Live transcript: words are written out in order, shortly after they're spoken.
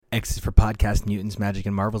X is for Podcast Mutants, Magic,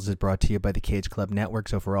 and Marvels is brought to you by the Cage Club Network.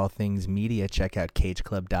 So for all things media, check out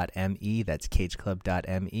cageclub.me. That's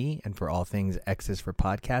cageclub.me. And for all things X is for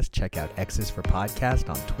Podcast, check out X is for Podcast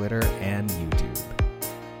on Twitter and YouTube.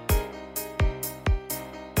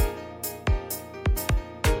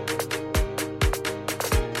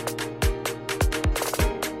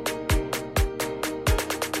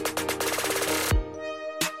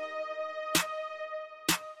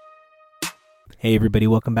 Hey everybody,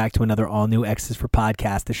 welcome back to another all-new X is for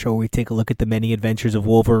Podcast, the show where we take a look at the many adventures of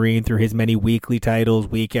Wolverine through his many weekly titles,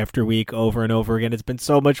 week after week, over and over again. It's been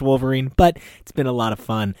so much Wolverine, but it's been a lot of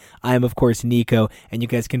fun. I am, of course, Nico, and you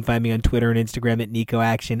guys can find me on Twitter and Instagram at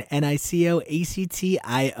NicoAction,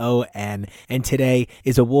 NicoAction. And today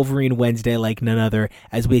is a Wolverine Wednesday like none other,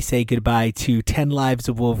 as we say goodbye to 10 Lives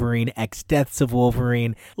of Wolverine, X Deaths of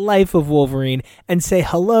Wolverine, Life of Wolverine, and say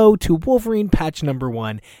hello to Wolverine patch number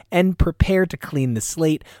 1, and prepare to clean the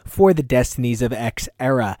slate for the Destinies of X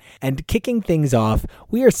era. And kicking things off,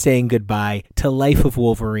 we are saying goodbye to Life of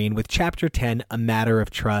Wolverine with Chapter 10, A Matter of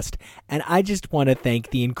Trust. And I just want to thank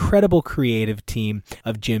the incredible creative team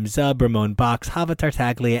of Jim Zub, Ramon Box, Hava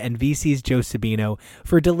Tartaglia, and VC's Joe Sabino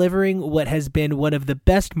for delivering what has been one of the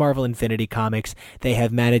best Marvel Infinity comics they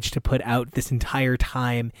have managed to put out this entire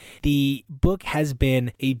time. The book has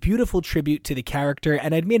been a beautiful tribute to the character,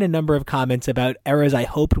 and I'd made a number of comments about eras I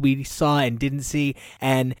hoped we saw and didn't see,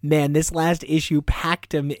 and man, this last issue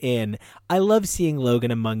packed him in. I love seeing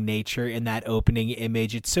Logan among nature in that opening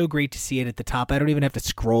image. It's so great to see it at the top. I don't even have to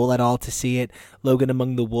scroll at all to see it. Logan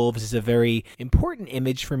among the wolves is a very important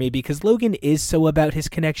image for me because Logan is so about his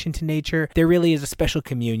connection to nature. There really is a special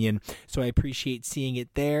communion, so I appreciate seeing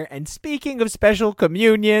it there. And speaking of special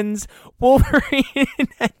communions, Wolverine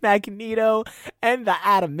and Magneto and the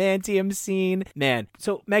adamantium scene. Man,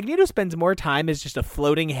 so Magneto spends more time as just a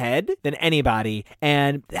floating head than anybody.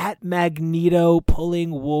 And that Magneto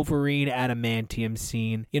pulling Wolverine adamantium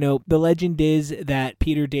scene, you know, the legend is that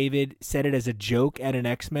Peter David said it as a joke at an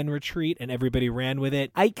X-Men retreat and everybody ran with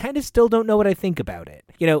it. I kind of still don't know what I think about it.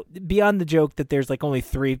 You know, beyond the joke that there's like only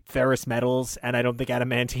 3 ferrous metals and I don't think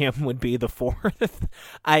adamantium would be the 4th,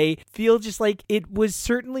 I feel just like it was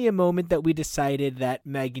certainly a moment that we decided that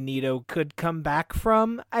Magneto could come back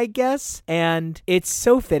from, I guess. And it's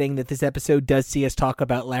so fitting that this episode does see us talk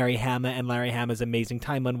about Larry Hama and Larry Hama's amazing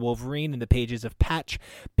time on Wolverine in the pages of Patch,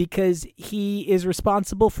 because he is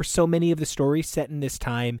responsible for so many of the stories set in this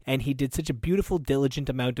time, and he did such a beautiful, diligent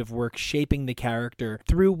amount of work shaping the character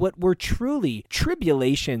through what were truly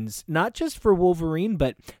tribulations, not just for Wolverine,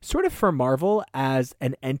 but sort of for Marvel as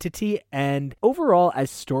an entity and overall as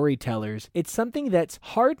storytellers. It's something that's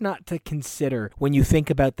hard not to consider when you think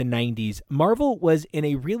about the 90s. Marvel was in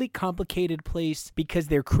a really complicated place because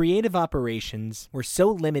their creative operations were so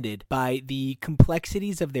limited by the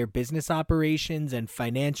complexities of their business operations and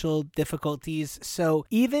financial difficulties. So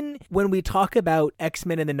even when we talk about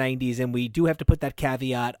X-Men in the 90s, and we do have to put that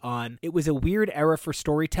caveat on, it was a weird era for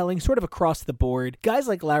storytelling, sort of across the board. Guys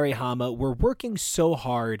like Larry Hama were working so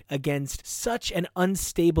hard against such an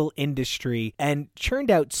unstable industry and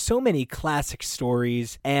churned out so many classic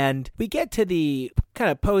stories. And we get to the kind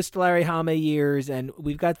of post Larry Hama years, and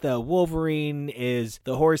we've got the Wolverine is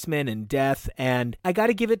the Horseman and Death, and I got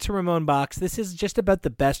to give it to Ramon Box. This is just about the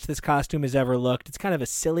best this costume has ever looked. It's kind of a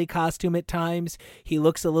silly costume at times. He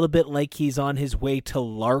looks a little bit like he's on his way to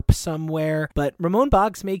LARP somewhere, but Ramon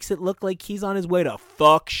Box makes it look like he's on his way to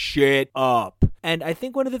fuck shit up. And I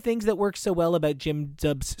think one of the things that works so well about Jim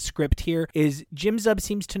Zub's script here is Jim Zub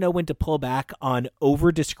seems to know when to pull back on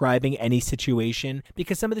over-describing any situation,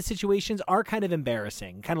 because some of the situations are kind of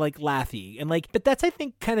embarrassing, kind of like laughy. And but that's, I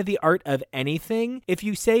think, kind of the art of anything. If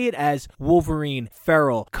you say it as Wolverine,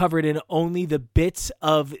 feral, covered in only the bits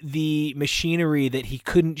of the machinery that he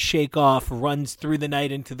couldn't shake off, runs through the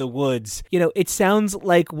night into the woods, you know, it sounds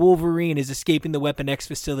like Wolverine is escaping the Weapon X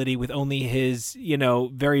facility with only his, you know,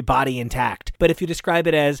 very body intact. But if you describe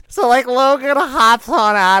it as, so Logan hops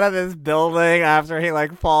on out of this building after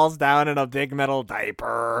he falls down in a big metal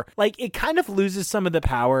diaper, it kind of loses some of the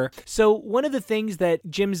power. So one of the things that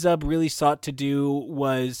Jim Zub really sought to do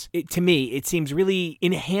was, to me, it seems really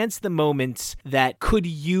enhance the moments that could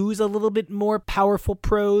use a little bit more powerful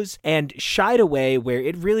prose and shied away where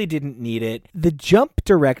it really didn't need it. The jump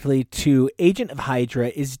directly to Agent of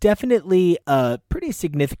Hydra is definitely a pretty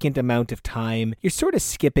significant amount of time. You're sort of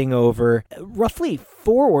skipping over roughly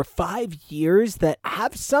 4 or 5 years that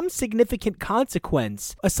have some significant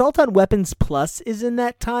consequence. Assault on Weapons Plus is in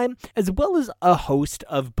that time, as well as a host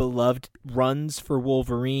of beloved runs for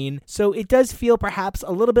Wolverine. So it does feel perhaps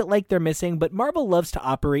a little bit like they're missing, but Marvel loves to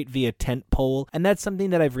operate via tentpole, and that's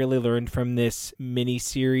something that I've really learned from this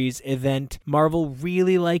mini-series event. Marvel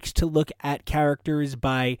really likes to look at characters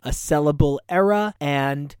by a sellable era,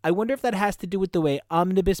 and I wonder if that has to do with the way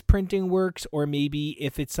omnibus printing works, or maybe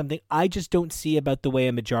if it's something I just don't see about the way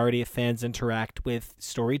a majority of fans interact with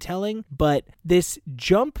storytelling. But this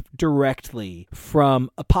jump directly from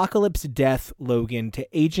Apocalypse Death Logan to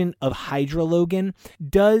Agent of Hydra Logan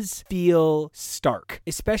does feel stark,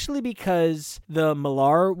 especially because the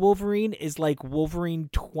Millar Wolverine is like Wolverine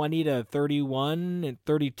 20 to 31 and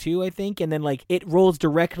 32, I think, and then like it rolls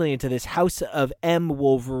directly into this House of M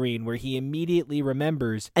Wolverine where he immediately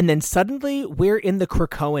remembers, and then suddenly we're in the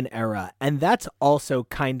Krakoan era, and that's also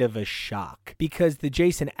kind of a shock because the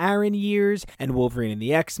Jason Aaron years and Wolverine and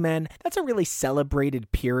the X-Men, that's a really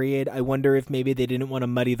celebrated period. I wonder if maybe they didn't want to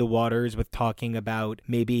muddy the waters with talking about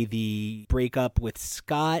maybe the breakup with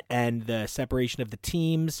Scott and the separation of the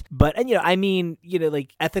teams. But, and I mean,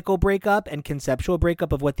 like ethical breakup and conceptual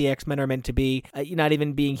breakup of what the X-Men are meant to be. Not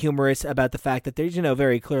even being humorous about the fact that there's,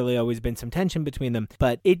 very clearly always been some tension between them.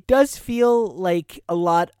 But it does feel like a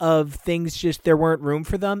lot of things just, there weren't room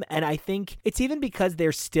for them. And I think it's even because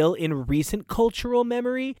they're still in recent cultural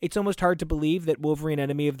memory. It's almost hard to believe that Wolverine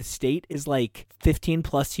Enemy of the State is like 15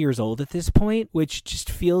 plus years old at this point, which just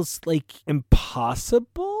feels like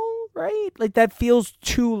impossible. Right? Like that feels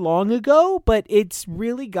too long ago, but it's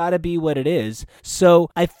really got to be what it is. So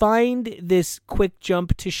I find this quick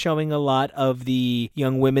jump to showing a lot of the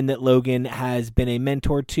young women that Logan has been a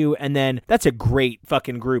mentor to. And then that's a great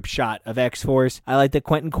fucking group shot of X-Force. I like that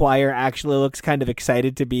Quentin Quire actually looks kind of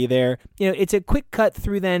excited to be there. It's a quick cut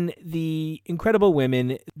through then the incredible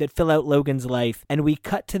women that fill out Logan's life. And we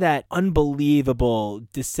cut to that unbelievable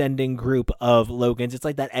descending group of Logans. It's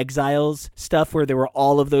like that Exiles stuff where there were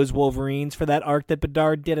all of those Wolverines for that arc that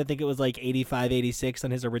Bedard did. I think it was like 85, 86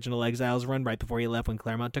 on his original Exiles run right before he left when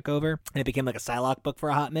Claremont took over. And it became like a Psylocke book for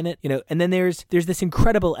a hot minute. And then there's this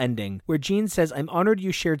incredible ending where Jean says, "I'm honored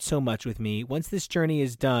you shared so much with me. Once this journey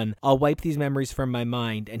is done, I'll wipe these memories from my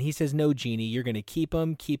mind." And he says, "No, Jeannie, you're going to keep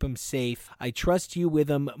them safe. I trust you with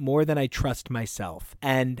them more than I trust myself."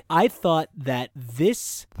 And I thought that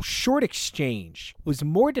this short exchange was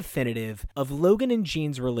more definitive of Logan and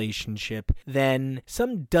Jean's relationship than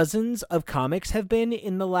some dozens of comics have been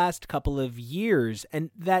in the last couple of years.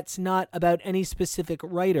 And that's not about any specific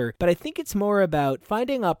writer, but I think it's more about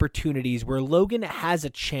finding opportunities where Logan has a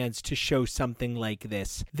chance to show something like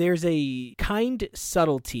this. There's a kind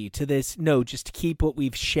subtlety to this, no, just keep what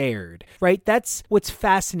we've shared, right? That's what's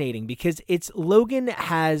fascinating because it's Logan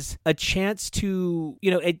has a chance to,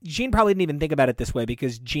 Jean probably didn't even think about it this way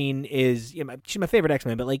because Jean is, she's my favorite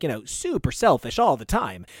X-Men, but super selfish all the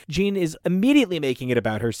time. Jean is immediately making it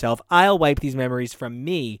about herself. I'll wipe these memories from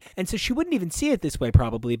me. And so she wouldn't even see it this way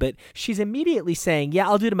probably, but she's immediately saying, yeah,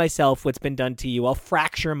 I'll do to myself what's been done to you. I'll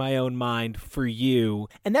fracture my own mind for you.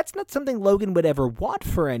 And that's not something Logan would ever want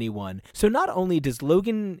for anyone. So not only does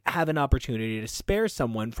Logan have an opportunity to spare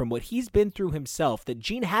someone from what he's been through himself, that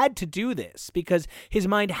Jean had to do this because his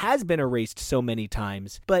mind has been erased so many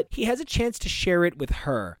times, but he has a chance to share it with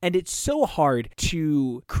her. And it's so hard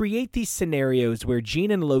to create these scenarios where Jean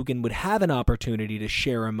and Logan would have an opportunity to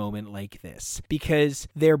share a moment like this because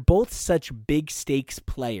they're both such big stakes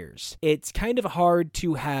players. It's kind of hard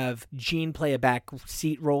to have Jean play a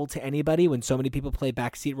backseat role to anybody when so many people play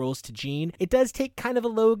backseat roles to Jean. It does take kind of a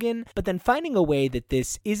Logan, but then finding a way that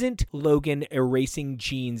this isn't Logan erasing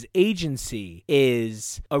Jean's agency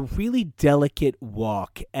is a really delicate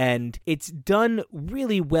walk, and it's done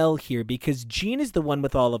really well here because Jean is the one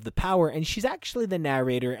with all of the power, and she's actually the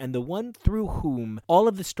narrator and the one through whom all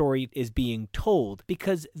of the story is being told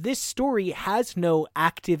because this story has no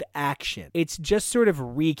active action. It's just sort of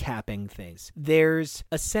recapping things. There's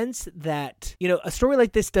a sense that, a story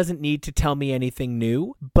like this doesn't need to tell me anything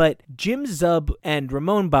new, but Jim Zub and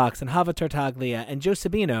Ramon Box and Java Tartaglia and Joe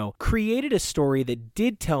Sabino created a story that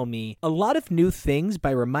did tell me a lot of new things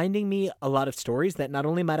by reminding me a lot of stories that not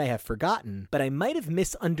only might I have forgotten, but I might have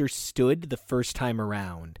misunderstood the first time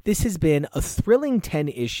around. This has been a thrilling 10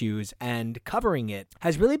 issues, and covering it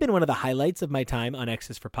has really been one of the highlights of my time on X's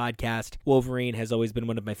X's for Podcast. Wolverine has always been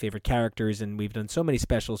one of my favorite characters, and we've done so many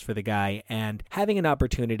specials for the guy, and having an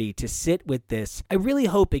opportunity to sit with this, I really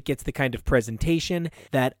hope it gets the kind of presentation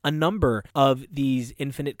that a number of these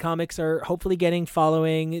Infinite comics are hopefully getting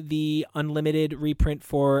following the Unlimited reprint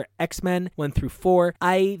for X-Men 1 through 4.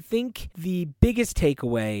 I think the biggest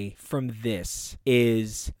takeaway from this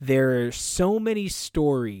is there are so many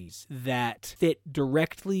stories that fit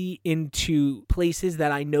directly into places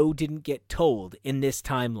that I know didn't get told in this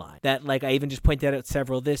timeline. That, like, I even just pointed out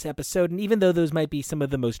several this episode, and even though those might be some of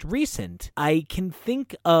the most recent, I can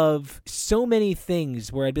think of so many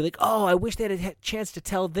things where I'd be like, oh, I wish they had a chance to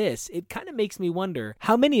tell this. It kind of makes me wonder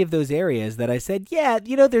how many of those areas that I said, yeah,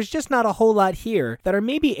 there's just not a whole lot here, that are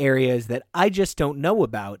maybe areas that I just don't know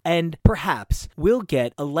about. And perhaps we'll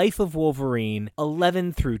get a Life of Wolverine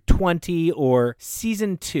 11 through 20 or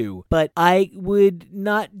season 2. But I would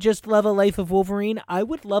not just love a Life of Wolverine, I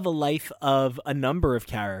would love a life of a number of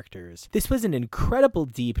characters. This was an incredible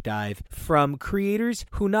deep dive from creators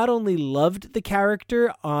who not only loved the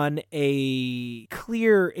character on a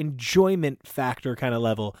clear enjoyment factor kind of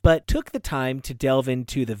level, but took the time to delve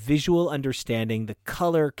into the visual understanding, the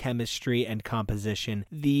color chemistry and composition,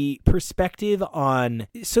 the perspective on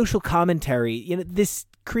social commentary. This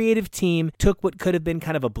creative team took what could have been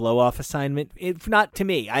kind of a blow-off assignment. If not to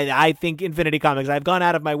me, I think Infinity Comics, I've gone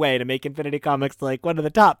out of my way to make Infinity Comics like one of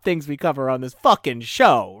the top things we cover on this fucking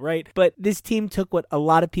show, right? But this team took what a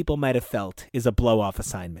lot of people might have felt is a blow-off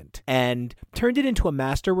assignment and turned it into a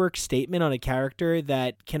masterwork statement on a character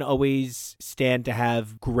that can always stand to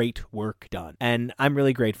have great work done. And I'm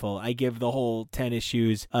really grateful. I give the whole 10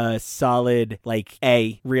 issues a solid,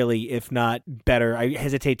 A, really, if not better. I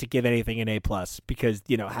hesitate to give anything an A+, because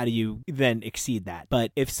how do you then exceed that?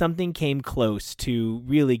 But if something came close to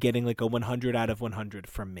really getting a 100 out of 100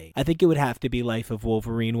 from me, I think it would have to be Life of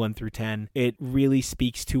Wolverine 1 through 10. It really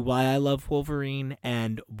speaks to why I love Wolverine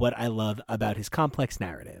and what I love about his complex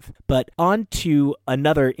narrative. But on to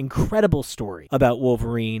another incredible story about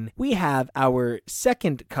Wolverine. We have our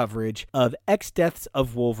second coverage of X Deaths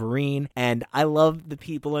of Wolverine, and I love the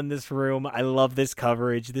people in this room. I love this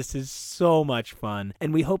coverage. This is so much fun,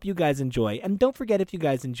 and we hope you guys enjoy. And don't forget, if you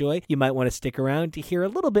guys enjoy, you might want to stick around to hear a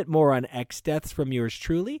little bit more on X Deaths from yours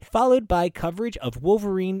truly, followed by coverage of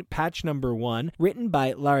Wolverine patch number 1, written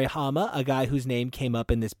by Larry Hama, a guy whose name came up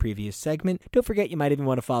in this previous segment. Don't forget, you might even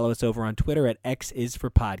want to follow us over on Twitter at X is for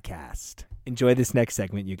Podcast. Enjoy this next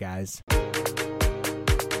segment, you guys.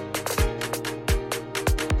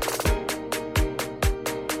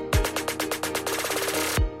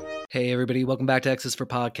 Hey everybody, welcome back to X is for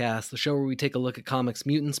Podcast, the show where we take a look at comics,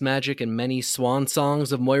 mutants, magic, and many swan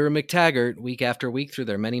songs of Moira McTaggart week after week through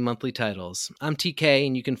their many monthly titles. I'm TK,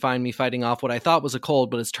 and you can find me fighting off what I thought was a cold,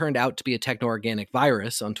 but has turned out to be a techno-organic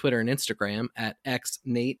virus on Twitter and Instagram at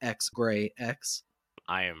xnateXGrayX.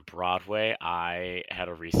 I am Broadway. I had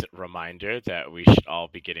a recent reminder that we should all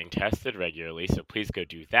be getting tested regularly, so please go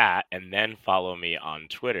do that. And then follow me on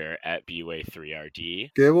Twitter at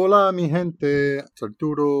BWay3RD. Que hola, mi gente. It's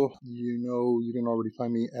Arturo. You can already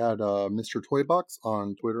find me at Mr. Toybox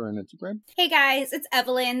on Twitter and Instagram. Hey guys, it's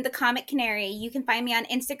Evelyn, the Comic Canary. You can find me on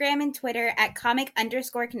Instagram and Twitter at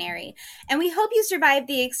comic_canary. And we hope you survived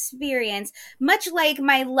the experience, much like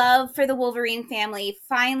my love for the Wolverine family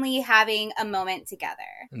finally having a moment together.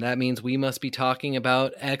 And that means we must be talking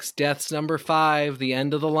about X Deaths number 5, The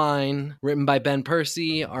End of the Line, written by Ben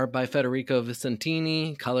Percy, art by Federico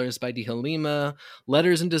Vicentini, colors by Di Halima,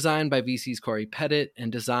 letters and design by VC's Corey Pettit,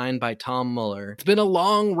 and design by Tom Muller. It's been a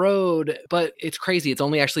long road, but it's crazy. It's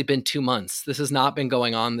only actually been 2 months. This has not been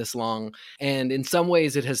going on this long. And in some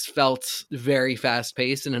ways it has felt very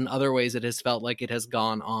fast-paced, and in other ways it has felt like it has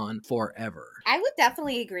gone on forever. I would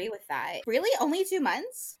definitely agree with that. Really? Only 2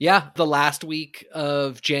 months? Yeah, the last week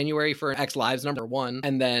of January for X Lives number 1,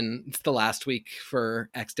 and then it's the last week for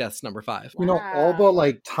X Deaths number 5. You know, all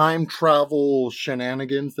the time travel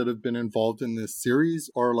shenanigans that have been involved in this series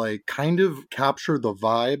are kind of capture the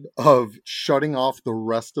vibe of shutting off the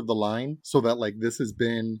rest of the line, so that this has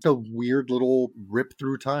been a weird little rip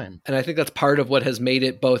through time. And I think that's part of what has made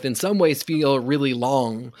it both in some ways feel really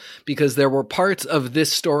long, because there were parts of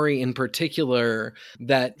this story in particular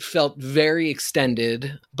that felt very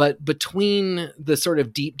extended, but between the sort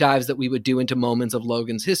of deep dives that we would do into moments of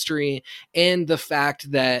Logan's history and the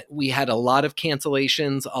fact that we had a lot of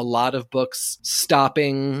cancellations, a lot of books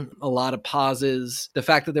stopping, a lot of pauses, the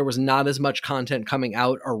fact that there was not as much content coming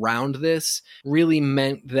out around this really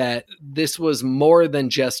meant that this was more than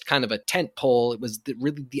just kind of a tent pole. It was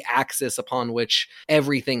really the axis upon which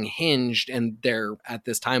everything hinged, and there at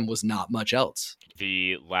this time was not much else.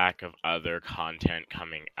 the lack of other content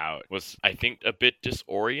coming out was, I think, a bit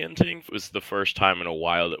disorienting. It was the first time in a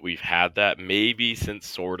while that we've had that, maybe since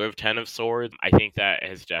sort of Ten of Swords. I think that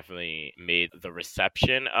has definitely made the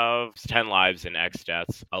reception of 10 Lives and X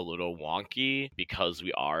Deaths a little wonky because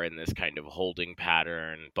we are in this kind of holding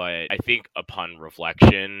pattern. But I think upon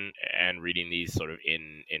reflection and reading these sort of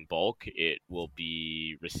in bulk, it will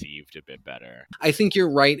be received a bit better. I think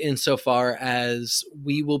you're right insofar as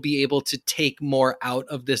we will be able to take more out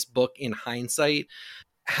of this book in hindsight.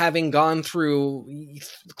 Having gone through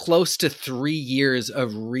close to 3 years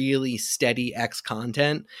of really steady X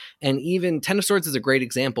content, and even Ten of Swords is a great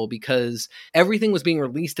example because everything was being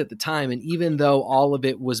released at the time, and even though all of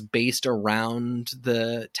it was based around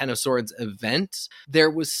the Ten of Swords event, there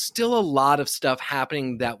was still a lot of stuff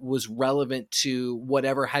happening that was relevant to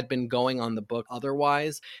whatever had been going on the book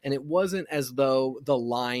otherwise, and it wasn't as though the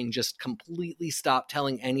line just completely stopped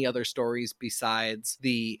telling any other stories besides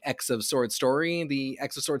the X of Swords story. The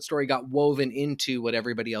X of Swords story got woven into what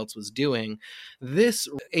everybody else was doing.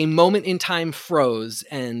 A moment in time froze,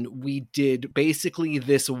 and we did basically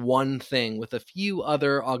this one thing with a few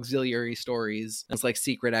other auxiliary stories. It's like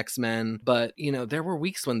Secret X-Men, but there were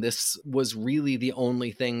weeks when this was really the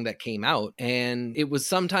only thing that came out, and it was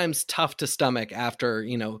sometimes tough to stomach after,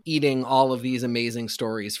 eating all of these amazing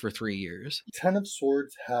stories for 3 years. Ten of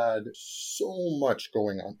Swords had so much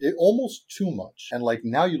going on. It almost too much. And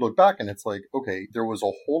now you look back and it's like, okay, there was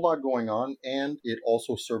a whole lot going on, and it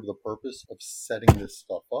also served the purpose of setting this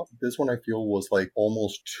stuff up. This one I feel was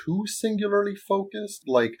almost too singularly focused.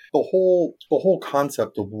 The whole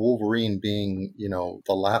concept of Wolverine being,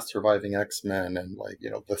 the last surviving X-Men and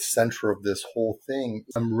the center of this whole thing.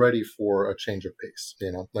 I'm ready for a change of pace.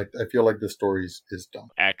 I feel like the story is done.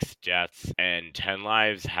 X Deaths and 10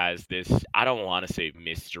 Lives has this, I don't want to say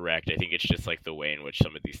misdirect. I think it's just the way in which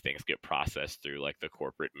some of these things get processed through the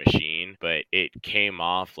corporate machine, but it came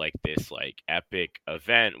off like this epic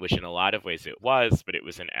event, which in a lot of ways it was, but it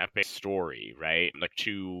was an epic story, right?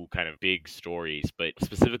 Two kind of big stories, but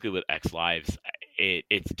specifically with X Lives,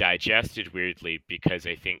 it's digested weirdly because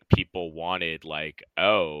I think people wanted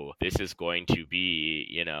oh, this is going to be,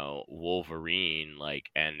 Wolverine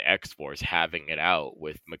and X-Force having it out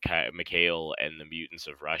with Mikhail and the mutants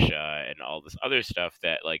of Russia and all this other stuff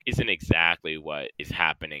that isn't exactly what is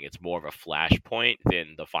happening. It's more of a flashpoint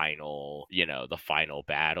than the final, the final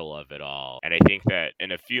battle of it all. And I think that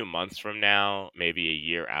in a few months from now, maybe a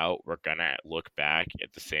year out, we're gonna look back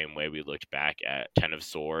at the same way we looked back at Ten of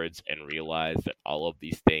Swords and realize that all of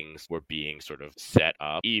these things were being sort of set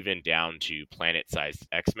up, even down to planet-sized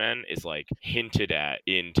X-Men is hinted at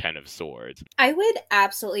in Ten of Swords. I would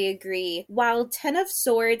absolutely agree. While Ten of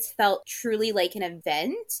Swords felt truly like an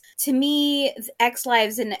event, to me, X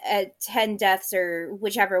Lives and 10 Deaths, or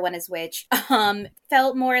whichever one is which,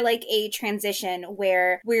 felt more like a transition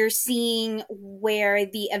where we're seeing where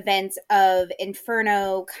the events of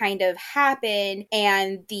Inferno kind of happen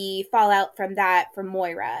and the fallout from that from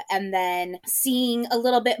Moira, and then seeing a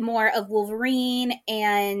little bit more of Wolverine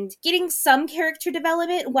and getting some character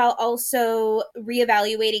development while also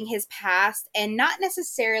reevaluating his past, and not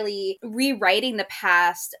necessarily rewriting the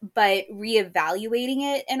past, but reevaluating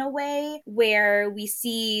it in a way where we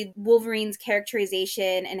see Wolverine's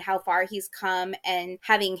characterization and how far he's come, and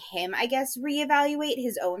having him, I guess, reevaluate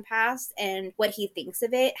his own past and what he thinks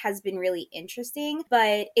of it has been really interesting.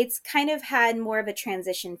 But it's kind of had more of a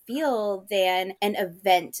transition feel than an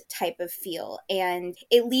event type of feel, and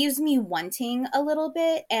it leaves me wanting a little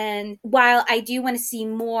bit. And while I do want to see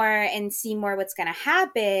more and see more what's going to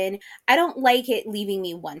happen, I don't like it leaving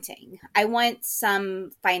me wanting. I want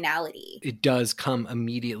some finality. It does come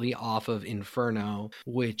immediately off of Inferno,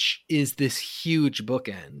 which is this huge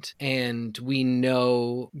bookend, and we know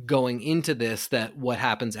going into this that what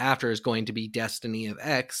happens after is going to be Destiny of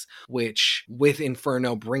X, which with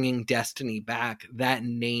Inferno bringing Destiny back, that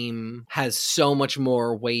name has so much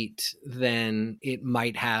more weight than it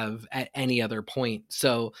might have at any other point.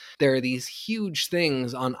 So there are these huge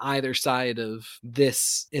things on either side of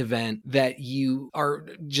this event that you are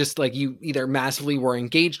just you either massively were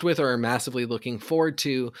engaged with or are massively looking forward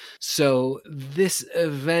to. So this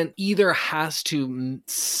event either has to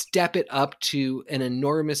step it up to an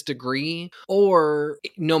enormous degree, or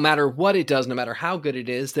no matter what it does, no matter how good it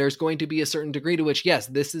is, there's going to be a certain degree to which, yes,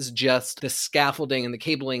 this is just the scaffolding and the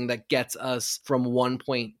cabling that gets us from one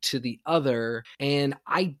point to the other. together, and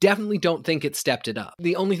I definitely don't think it stepped it up.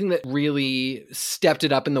 The only thing that really stepped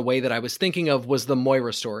it up in the way that I was thinking of was the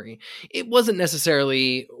Moira story. It wasn't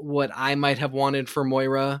necessarily what I might have wanted for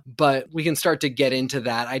Moira, but we can start to get into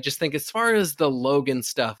that. I just think as far as the Logan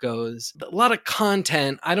stuff goes, a lot of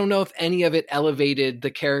content, I don't know if any of it elevated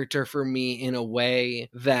the character for me in a way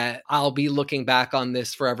that I'll be looking back on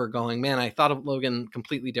this forever going, man, I thought of Logan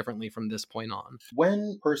completely differently from this point on.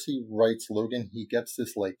 When Percy writes Logan, he gets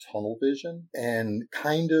this like tunnel vision, and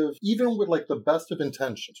kind of, even with like the best of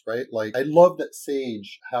intentions, right? Like, I love that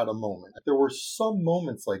Sage had a moment. There were some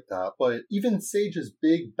moments like that, but even Sage's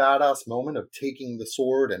big badass moment of taking the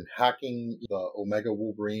sword and hacking the Omega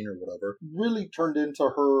Wolverine or whatever really turned into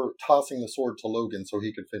her tossing the sword to Logan so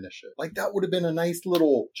he could finish it. Like, that would have been a nice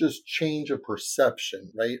little just change of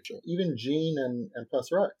perception, right? Even Jean and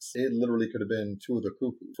Professor X, it literally could have been two of the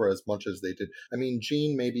cuckoo for as much as they did. I mean,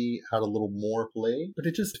 Jean maybe had a little more play, but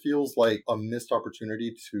it just feels like a missed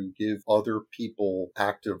opportunity to give other people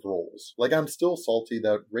active roles. Like, I'm still salty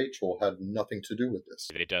that Rachel had nothing to do with this.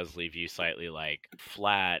 It does leave you slightly like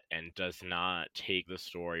flat and does not take the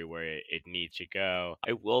story where it needs to go.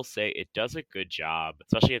 I will say it does a good job,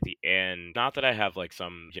 especially at the end. Not that I have like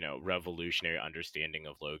some, revolutionary understanding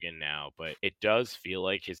of Logan now, but it does feel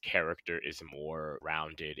like his character is more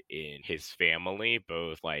rounded in his family,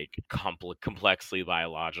 both like complexly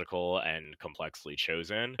biological and complexly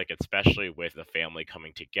chosen. Like, especially with the family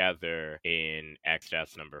coming together in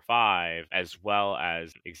X-Deaths number 5, as well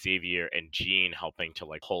as Xavier and Jean helping to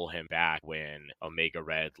like pull him back when Omega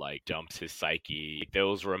Red like dumps his psyche.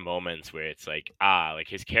 Those were moments where it's like, like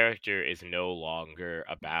his character is no longer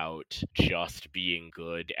about just being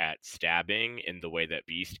good at stabbing in the way that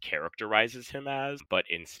Beast characterizes him as, but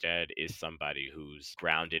instead is somebody who's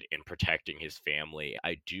grounded in protecting his family.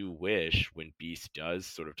 I do wish when Beast does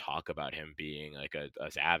sort of talk about him being like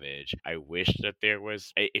a savage, I wish that there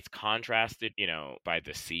was, it's contrasted, by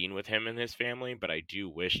the scene with him and his family, but I do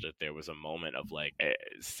wish that there was a moment of like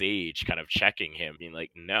Sage kind of checking him, being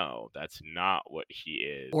like, no, that's not what he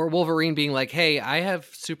is. Or Wolverine being like, hey, I have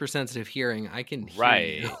super sensitive hearing. I can hear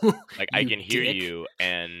you. Like, I can hear you,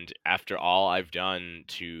 and after all I've done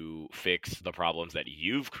to fix the problems that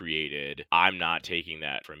you've created, I'm not taking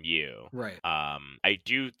that from you. Right. I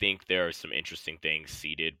do think there are some interesting things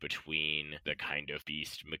seeded between the kind of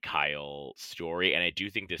Beast Mikhail story, and I do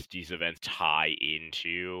think these events tie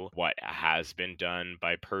into what has been done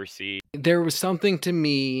by Percy. There was something to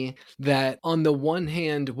me that on the one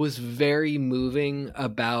hand was very moving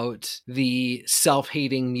about the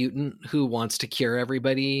self-hating mutant who wants to cure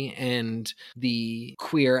everybody and the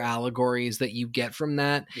queer allegories that you get from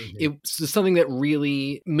that. Mm-hmm. It's something that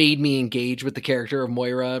really made me engage with the character of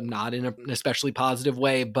Moira, not in an especially positive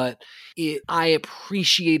way, but I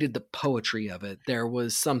appreciated the poetry of it. There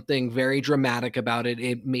was something very dramatic about it.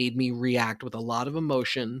 It made me react with a lot of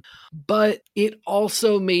emotion, but it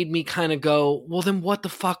also made me kind of go, well, then what the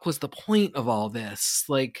fuck was the point of all this?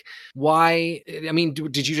 Like, why? I mean,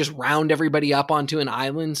 did you just round everybody up onto an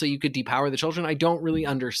island so you could depower the children? I don't really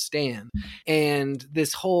understand. And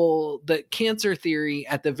this the cancer theory,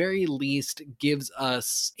 at the very least, gives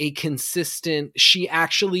us a consistent, she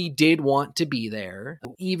actually did want to be there.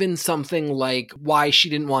 Even something like why she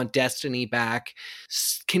didn't want Destiny back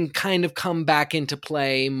can kind of come back into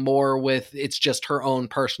play more with it's just her own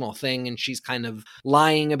personal thing, and she's kind of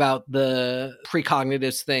lying about the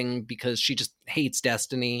precognitive thing because she just hates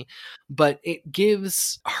Destiny. But it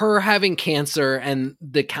gives her having cancer and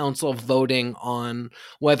the council voting on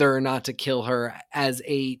whether or not to kill her as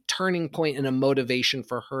a turning point and a motivation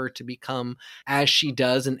for her to become as she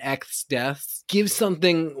does in X-Deaths, gives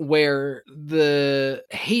something where the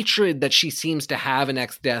hatred that she seems to have in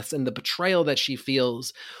X-Deaths and the betrayal that she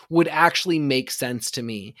feels would actually make sense to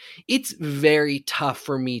me. It's very tough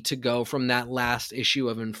for me to go from that last issue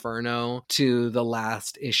of Inferno to the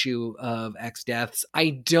last issue of X-Deaths. I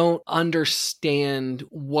don't understand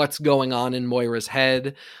what's going on in Moira's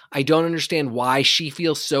head. I don't understand why she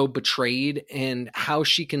feels so betrayed and how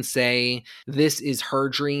she can say this is her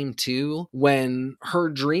dream too, when her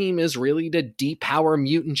dream is really to depower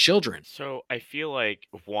mutant children. So I feel like,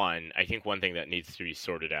 I think one thing that needs to be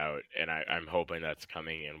sorted out, and I'm hoping that's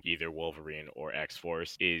coming in either Wolverine or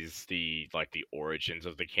X-Force, is the origins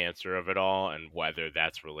of the cancer of it all, and whether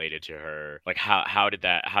that's related to her. Like, how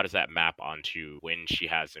does that map onto to when she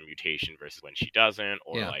has a mutation versus when she doesn't,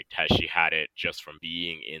 or Yeah. like has she had it just from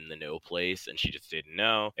being in the no place and she just didn't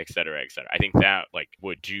know, etc., etc. I think that like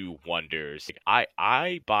would do wonders. Like,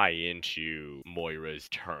 I buy into Moira's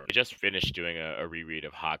turn. I just finished doing a reread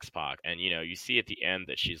of Hoxpox, and you see at the end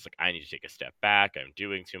that she's like, I need to take a step back, I'm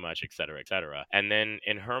doing too much, etc., etc. And then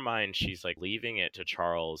in her mind, she's like leaving it to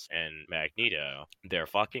Charles and Magneto. They're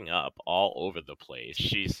fucking up all over the place.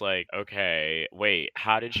 She's like, okay, wait,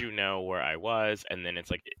 how did you know where I was? And then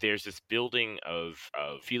it's like there's this building of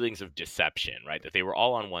feelings of deception, right? That they were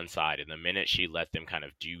all on one side, and the minute she let them kind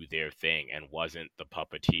of do their thing and wasn't the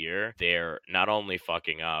puppeteer, they're not only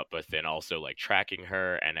fucking up, but then also like tracking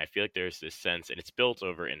her. And I feel like there's this sense, and it's built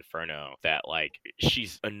over Inferno, that like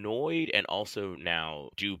she's annoyed and also now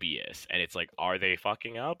dubious. And it's like, are they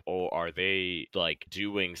fucking up or are they like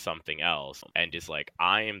doing something else? And is like,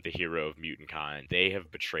 I am the hero of MutantKind. They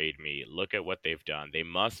have betrayed me. Look at what they've done. They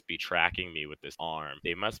must be tracking me with this arm.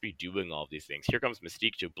 They must be doing all these things. Here comes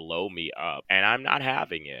Mystique to blow me up, and I'm not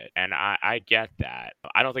having it. And I get that.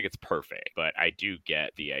 I don't think it's perfect, but I do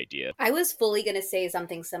get the idea. I was fully going to say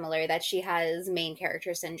something similar, that she has main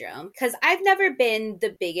character syndrome, because I've never been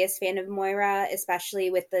the biggest fan of Moira, especially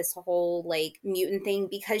with this whole like mutant thing,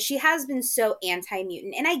 because she has been so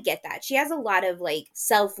anti-mutant, and I get that. She has a lot of like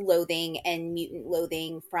self-loathing and mutant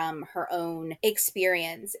loathing from her own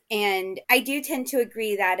experience, and I do tend to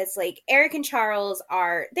agree that it's like Eric and Charles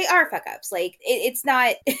are fuck ups. Like it's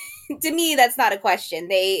not to me, that's not a question.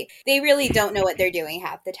 They really don't know what they're doing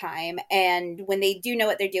half the time, and when they do know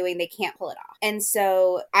what they're doing, they can't pull it off. And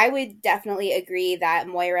so I would definitely agree that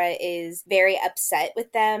Moira is very upset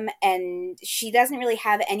with them, and she doesn't really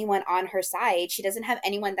have anyone on her side. She doesn't have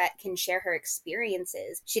anyone that can share her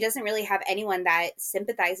experiences. She doesn't really have anyone that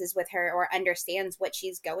sympathizes with her or understands what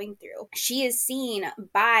she's going through. She is seen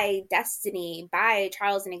by Destiny, by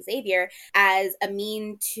Charles and Xavier, as a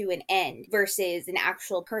mean to an end versus an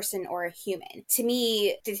actual person or a human. To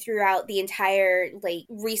me, throughout the entire like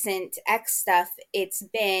recent X stuff, it's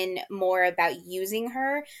been more about using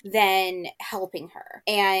her than helping her.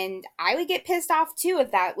 And I would get pissed off too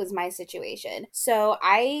if that was my situation. So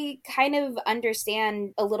I kind of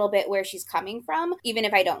understand a little bit where she's coming from, even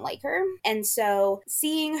if I don't like her. And so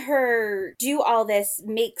seeing her do all this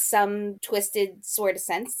makes some twisted sort of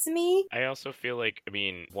sense to me. I also feel like, I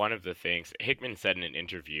mean, one of the things Hickman said in an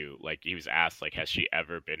interview, like he was asked, like, has she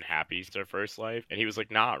ever been happy since her first life? And he was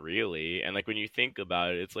like, not really. And like when you think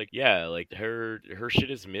about it, it's like, yeah, like her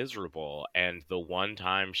shit is miserable. And the one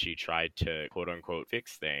time she tried to quote unquote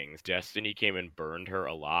fix things, Destiny came and burned her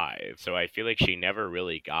alive. So I feel like she never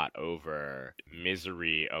really got over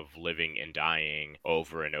misery of living and dying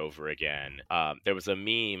over and over again. There was a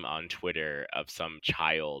meme on Twitter of some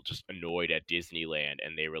child just annoyed at Disneyland,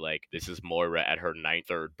 and they were like, this is Moira at her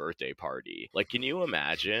 93rd birthday party. Like, can you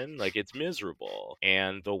imagine? Like, it's miserable.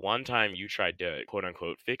 And the one time you tried to quote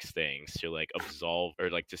unquote fix things to like absolve or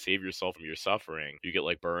like to save yourself from your suffering, you get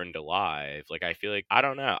like burned alive. Like, I feel like I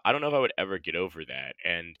don't know if I would ever get over that.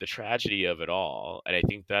 And the tragedy of it all, and I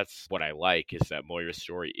think that's what I like, is that Moira's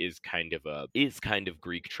story is kind of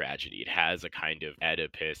Greek tragedy. It has a kind of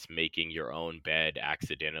Oedipus making your own bed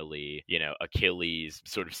accidentally, Achilles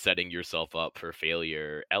sort of setting yourself up for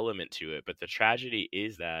failure element to it. But the tragedy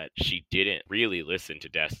is that she didn't really listen to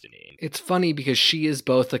Destiny. It's funny because she is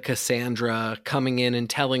both a Cassandra coming in and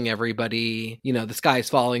telling everybody, the sky's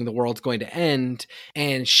falling, the world's going to end.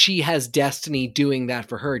 And she has Destiny doing that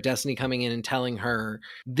for her. Destiny coming in and telling her,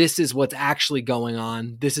 this is what's actually going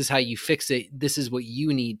on. This is how you fix it. This is what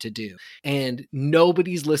you need to do. And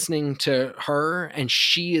nobody's listening to her, and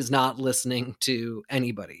she is not listening to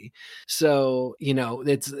anybody. So,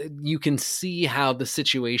 you can see how the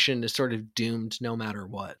situation is sort of doomed no matter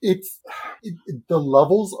what. The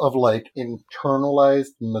levels of like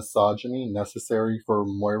internalized misogyny necessary for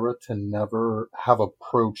Moira to never have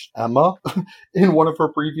approached Emma in one of her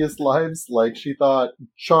previous lives. Like, she thought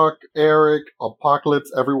Chuck, Eric,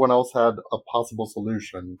 Apocalypse, everyone else had a possible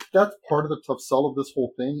solution. That's part of the tough sell of this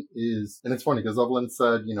whole thing is, and it's funny because Evelyn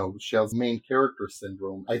said, she has main character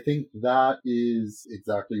syndrome. I think that is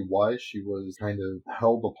exactly why she was kind of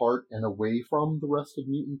held apart and away from the rest of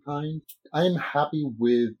MutantKind. I am happy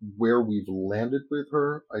with where we've landed with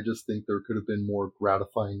her. I just think there could have been more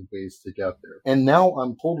gratifying ways to get there. And now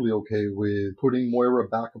I'm totally okay with putting Moira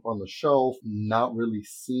back up on the shelf, not really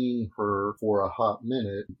seeing her for a hot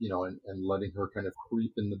minute, and letting her kind of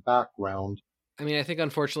creep in the background. I mean, I think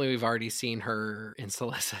unfortunately we've already seen her in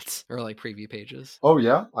solicits or like preview pages. Oh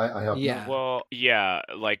yeah, I have. Yeah. Well, yeah,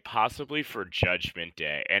 like possibly for Judgment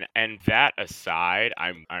Day. And that aside,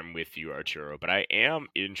 I'm with you, Arturo, but I am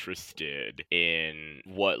interested in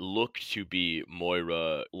what looked to be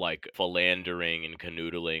Moira like philandering and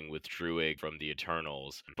canoodling with Druig from the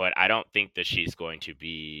Eternals. But I don't think that she's going to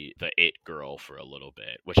be the it girl for a little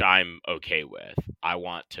bit, which I'm okay with. I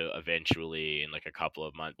want to eventually, in like a couple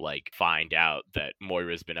of months, like find out that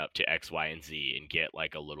Moira's been up to X, Y, and Z and get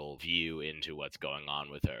like a little view into what's going on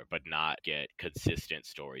with her, but not get consistent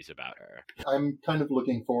stories about her. I'm kind of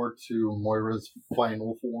looking forward to Moira's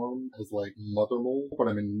final form as like Mother Mole, but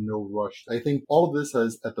I'm in no rush. I think all of this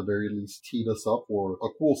has at the very least teed us up for a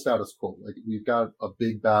cool status quo. Like we've got a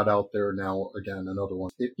big bad out there now, again, another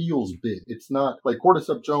one. It feels big. It's not like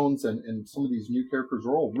Cordyceps Jones and some of these new characters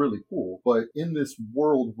are all really cool, but in this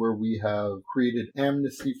world where we have created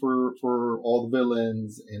amnesty for all the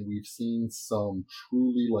villains, and we've seen some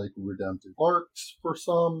truly like redemptive arcs for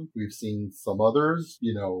some, we've seen some others,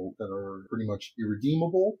 you know, that are pretty much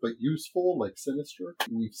irredeemable but useful, like Sinister.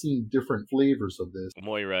 We've seen different flavors of this.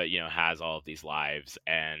 Moira, you know, has all of these lives,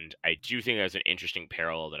 and I do think there's an interesting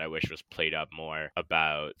parallel that I wish was played up more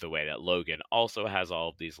about the way that Logan also has all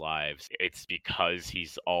of these lives. It's because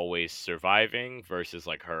he's always surviving versus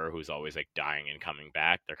like her who's always like dying and coming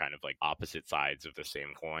back. They're kind of like opposite sides of the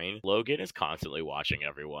same coin. Logan is constantly watching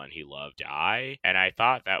everyone he loved die, and I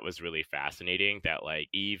thought that was really fascinating that like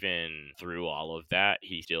even through all of that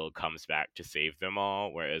he still comes back to save them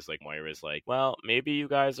all, whereas like Moira's like, well, maybe you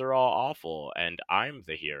guys are all awful and I'm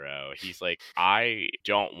the hero. He's like, I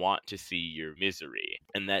don't want to see your misery.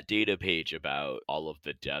 And that data page about all of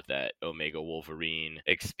the death that Omega Wolverine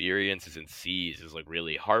experiences and sees is like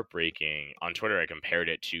really heartbreaking. On Twitter I compared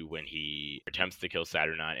it to when he attempts to kill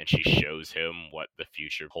Saturnyne and she shows him what the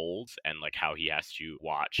future holds and like how he has to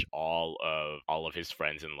watch all of his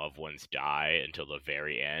friends and loved ones die until the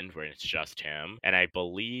very end where it's just him. And I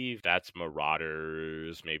believe that's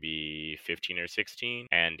Marauders maybe 15 or 16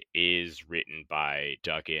 and is written by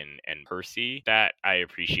Duggan and Percy. That I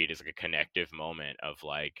appreciate as like a connective moment of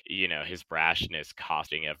like, you know, his brashness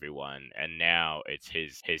costing everyone, and now it's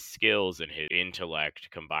his skills and his intellect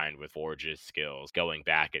combined with Forge's skills going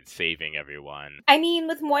back and saving everyone. I mean,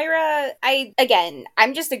 with Moira,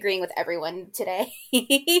 I'm just agreeing with everyone today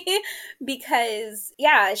because,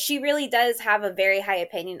 yeah, she really does have a very high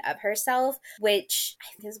opinion of herself, which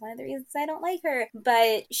I think is one of the reasons I don't like her.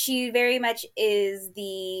 But she very much is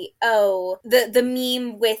the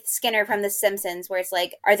meme with Skinner from The Simpsons, where it's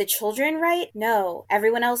like, are the children right? No,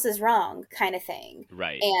 everyone else is wrong, kind of thing.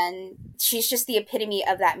 Right. And she's just the epitome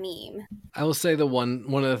of that meme. I will say one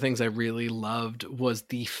of the things I really loved was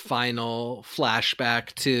the final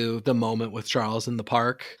flashback to the moment with Charles in the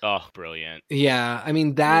park. Oh, brilliant. Yeah, I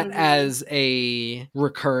mean, that as a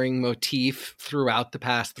recurring motif throughout the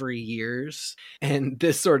past 3 years, and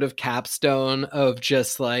this sort of capstone of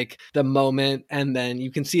just like the moment, and then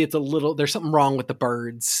you can see there's something wrong with the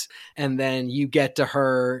birds, and then you get to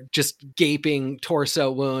her just gaping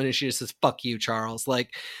torso wound, and she just says, "Fuck you, Charles."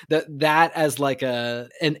 Like that as like an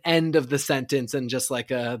end of the sentence, and just like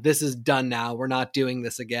this is done now, we're not doing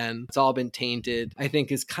this again, it's all been tainted, I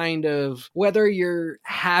think is kind of, whether you're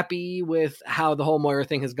happy with how the whole Moira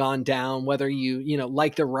thing has gone down, whether you know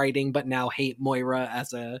like the writing but now hate Moira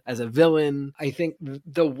as a villain, I think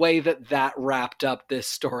the way that wrapped up this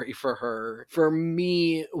story for her, for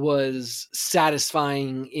me, was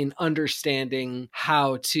satisfying in understanding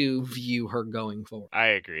how to view her going forward. I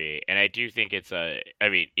agree. And I do think it's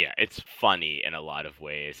funny in a lot of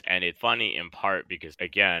ways. And it's funny in part because,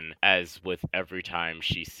 again, as with every time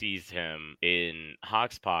she sees him in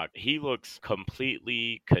Hoxpox, he looks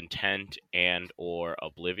completely content and or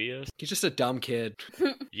oblivious. He's just a dumb kid.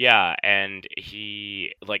 Yeah, and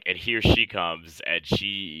here she comes and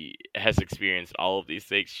she has experienced all of these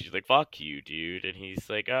things. She's like, fuck you, dude. And he's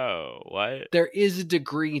like, oh, what? There is a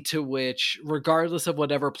degree to which, regardless of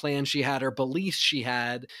whatever plan she had or beliefs she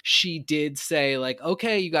had, she did say like,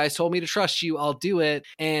 okay, you guys told me to trust you, I'll do it.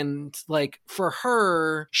 And like, for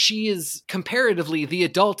her, she is comparatively the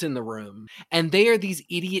adult in the room, and they are these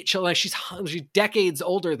idiot children. She's decades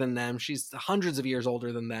older than them. She's hundreds of years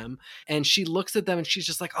older than them. And she looks at them and she's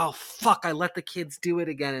just like, oh, fuck, I let the kids do it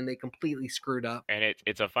again, and they completely screwed up. And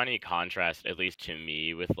it's a funny contrast, at least to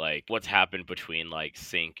me, with like what's happened between like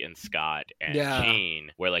Synch and Scott and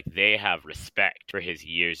Jean, where like they have respect for his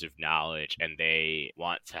years of knowledge and they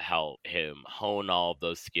want to help him hone all of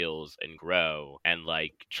those skills and grow. And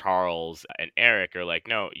like Charles and Eric are like,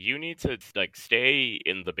 no, you need to like stay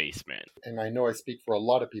in the basement. And I know I speak for a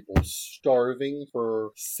lot of people, starving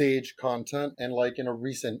for safe Sage content. And like in a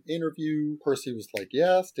recent interview, Percy was like,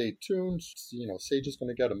 yeah, stay tuned. Sage is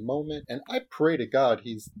going to get a moment. And I pray to God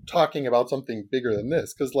he's talking about something bigger than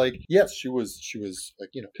this. Because like, yes, she was like,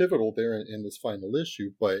 pivotal there in this final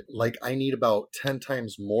issue. But like, I need about 10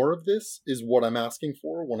 times more of this is what I'm asking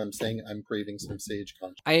for when I'm saying I'm craving some Sage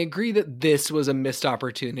content. I agree that this was a missed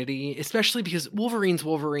opportunity, especially because Wolverine's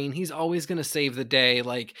Wolverine. He's always going to save the day.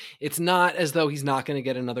 Like, it's not as though he's not going to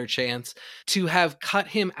get another chance. To have cut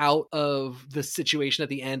him out of the situation at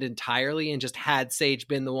the end entirely and just had Sage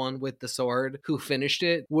been the one with the sword who finished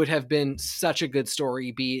it would have been such a good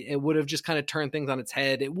story beat. It would have just kind of turned things on its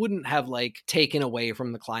head. It wouldn't have like taken away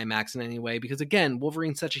from the climax in any way, because again,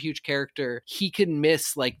 Wolverine's such a huge character. He can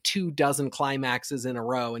miss like 24 climaxes in a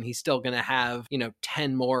row and he's still going to have,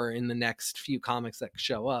 10 more in the next few comics that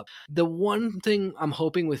show up. The one thing I'm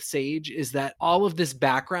hoping with Sage is that all of this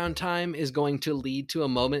background time is going to lead to a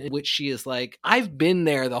moment in which she is like, I've been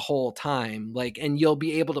there the whole time. Like, and you'll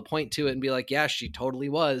be able to point to it and be like, yeah, she totally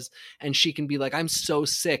was. And she can be like, I'm so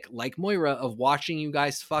sick, like Moira, of watching you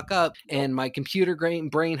guys fuck up. And my computer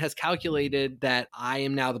brain has calculated that I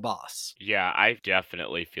am now the boss. Yeah, I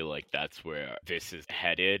definitely feel like that's where this is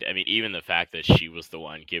headed. I mean, even the fact that she was the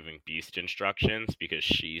one giving Beast instructions because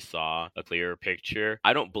she saw a clearer picture.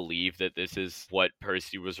 I don't believe that this is what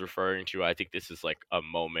Percy was referring to. I think this is like a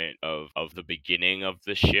moment of the beginning of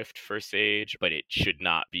the shift for Sage, but it should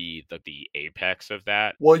not be the apex of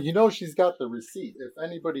that. Well, she's got the receipt. If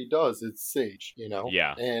anybody does, it's Sage,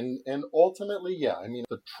 Yeah. And ultimately, yeah, I mean,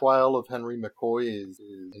 the trial of Henry McCoy is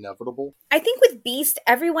inevitable. I think with Beast,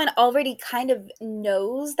 everyone already kind of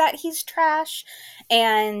knows that he's trash,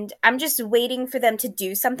 and I'm just waiting for them to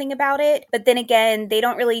do something about it. But then again, they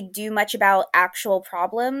don't really do much about actual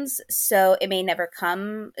problems, so it may never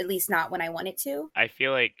come, at least not when I want it to. I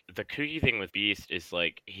feel like the kooky thing with Beast is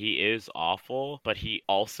like, he is awful, but he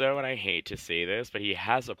also, and I hate to say this, but he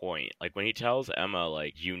has a point. Like when he tells Emma,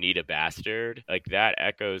 like, you need a bastard, like that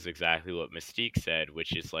echoes exactly what Mystique said,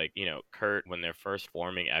 which is like, Kurt, when they're first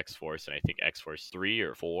forming X-Force, and I think X-Force 3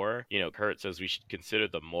 or 4, Kurt says we should consider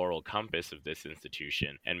the moral compass of this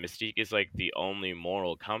institution. And Mystique is like, the only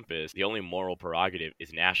moral compass, the only moral prerogative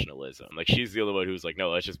is nationalism. Like, she's the only one who's like,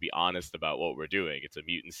 no, let's just be honest about what we're doing. It's a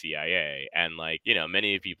mutant CIA. And like,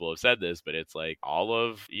 many people have said this, but it's like all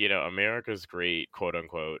of, America's great, quote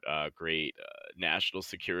unquote, great national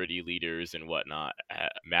security leaders and whatnot,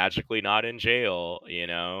 magically not in jail,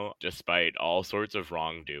 despite all sorts of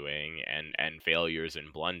wrongdoing and failures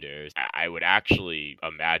and blunders. I would actually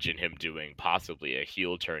imagine him doing possibly a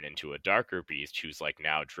heel turn into a darker Beast who's like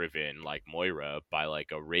now driven like Moira by like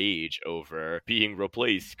a rage over being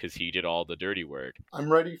replaced because he did all the dirty work.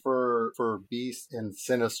 I'm ready for Beast and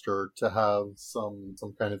Sinister to have some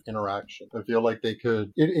kind of interaction. I feel like they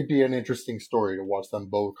could, it'd be an interesting story to watch them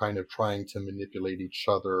both kind of trying to manipulate each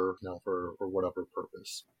other, for whatever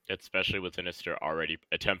purpose. Especially with Sinister already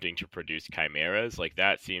attempting to produce chimeras, like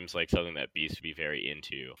that seems like something that Beast would be very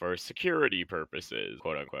into for security purposes,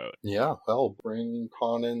 quote unquote. Yeah, hell, bring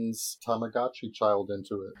Conan's Tamagotchi child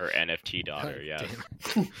into it. Her NFT daughter, yes.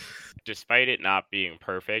 Despite it not being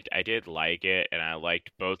perfect, I did like it, and I liked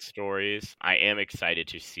both stories. I am excited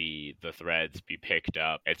to see the threads be picked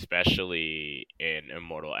up, especially in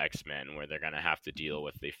Immortal X-Men, where they're going to have to deal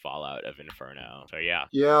with the fallout of Inferno. So yeah.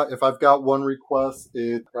 Yeah, if I've got one request,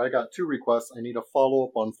 I got two requests. I need a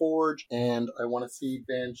follow-up on Forge, and I want to see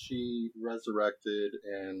Banshee resurrected,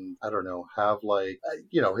 and I don't know, have like,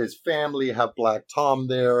 his family, have Black Tom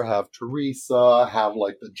there, have Teresa, have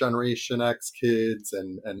like the Generation X kids,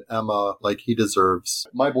 and Emma, like he deserves.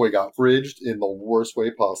 My boy got fridged in the worst way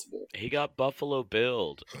possible. He got Buffalo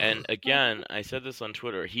Billed. And again, I said this on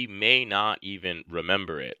Twitter, he may not even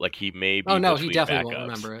remember it. Like he may be Oh no, he between definitely backups.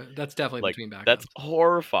 won't remember it. That's definitely Like, between backups. that's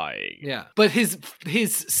horrifying. Yeah. But his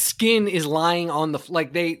skin is lying on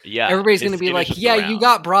the Yeah, everybody's his going to be skin is like, just yeah, around. you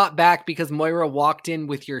got brought back because Moira walked in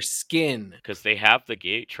with your skin. Because they have the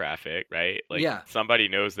gate traffic, right? Like, Yeah. somebody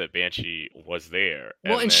knows that Banshee was there.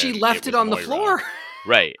 Well, and she then left it was on the Moira. floor.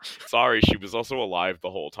 Right. Sorry, she was also alive the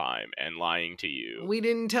whole time and lying to you. We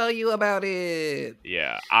didn't tell you about it.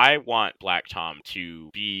 Yeah, I want Black Tom to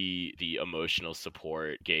be the emotional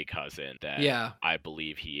support gay cousin that Yeah. I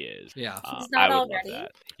believe he is. Yeah. He's not I would already. love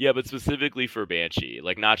that. Yeah, but specifically for Banshee.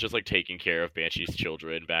 Like, not just, like, taking care of Banshee's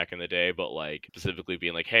children back in the day, but, like, specifically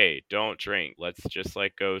being like, hey, don't drink. Let's just,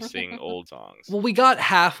 like, go sing old songs. Well, we got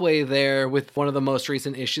halfway there with one of the most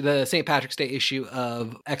recent issues, the St. Patrick's Day issue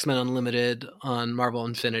of X-Men Unlimited on Marvel Marvel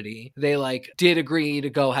Infinity. They like did agree to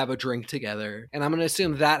go have a drink together. And I'm going to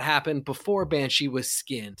assume that happened before Banshee was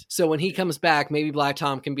skinned. So when he comes back, maybe Black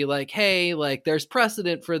Tom can be like, hey, like there's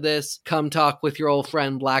precedent for this. Come talk with your old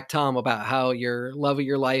friend Black Tom about how your love of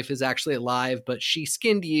your life is actually alive, but she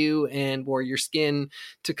skinned you and wore your skin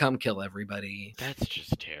to come kill everybody. That's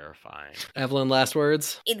just terrifying. Evelyn, last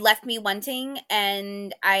words? It left me wanting,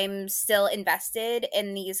 and I'm still invested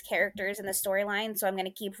in these characters and the storyline, so I'm going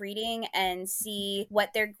to keep reading and see what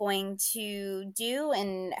they're going to do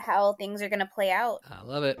and how things are going to play out. I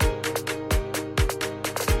love it.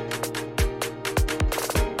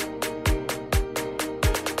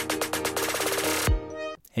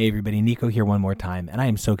 Hey everybody, Nico here one more time, and I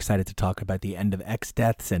am so excited to talk about the end of X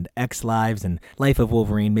Deaths and X Lives and Life of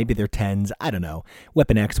Wolverine. Maybe they're 10s, I don't know.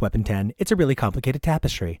 Weapon X, Weapon 10. It's a really complicated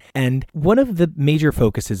tapestry. And one of the major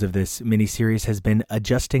focuses of this miniseries has been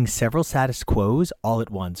adjusting several status quos all at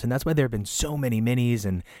once, and that's why there have been so many minis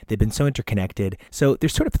and they've been so interconnected. So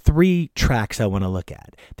there's sort of 3 tracks I want to look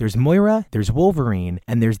at. There's Moira, there's Wolverine,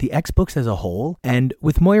 and there's the X books as a whole. And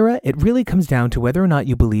with Moira, it really comes down to whether or not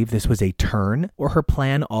you believe this was a turn or her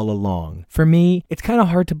plan all along. For me, it's kind of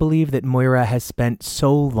hard to believe that Moira has spent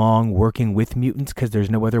so long working with mutants because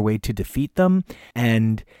there's no other way to defeat them.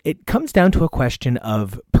 And it comes down to a question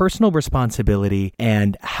of personal responsibility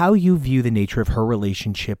and how you view the nature of her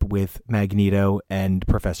relationship with Magneto and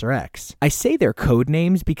Professor X. I say they're code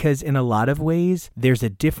names because in a lot of ways, there's a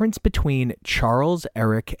difference between Charles,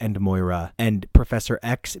 Eric, and Moira, and Professor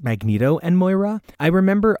X, Magneto, and Moira. I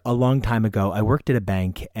remember a long time ago, I worked at a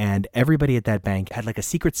bank, and everybody at that bank had like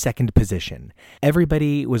a secret second position.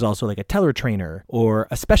 Everybody was also like a teller trainer or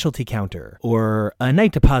a specialty counter or a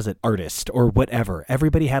night deposit artist or whatever.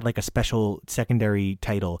 Everybody had like a special secondary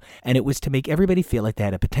title, and it was to make everybody feel like they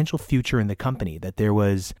had a potential future in the company, that there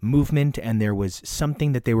was movement and there was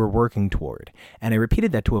something that they were working toward. And I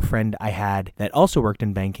repeated that to a friend I had that also worked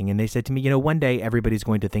in banking, and they said to me, you know, one day everybody's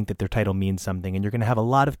going to think that their title means something, and you're going to have a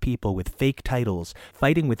lot of people with fake titles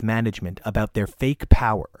fighting with management about their fake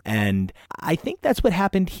power. And I think that's what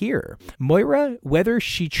happened here. Moira, whether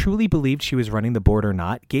she truly believed she was running the board or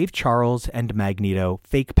not, gave Charles and Magneto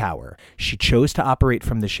fake power. She chose to operate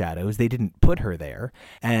from the shadows. They didn't put her there.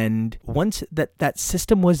 And once that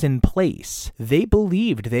system was in place, they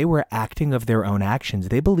believed they were acting of their own actions.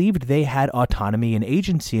 They believed they had autonomy and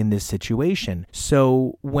agency in this situation.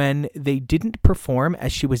 So when they didn't perform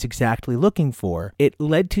as she was exactly looking for, it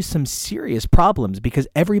led to some serious problems because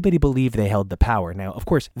everybody believed they held the power. Now, of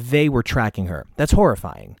course, they were tracking her. That's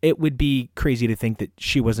horrifying. It would be crazy to think that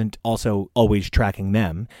she wasn't also always tracking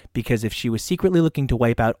them, because if she was secretly looking to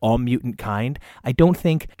wipe out all mutant kind, I don't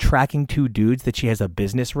think tracking 2 dudes that she has a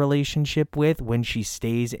business relationship with when she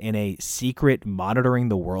stays in a secret monitoring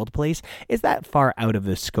the world place is that far out of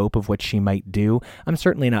the scope of what she might do. I'm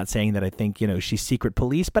certainly not saying that I think, you know, she's secret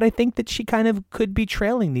police, but I think that she kind of could be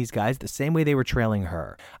trailing these guys the same way they were trailing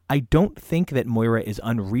her. I don't think that Moira is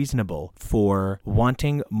unreasonable for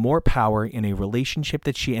wanting more power in a relationship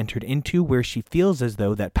that she entered into where she feels as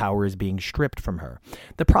though that power is being stripped from her.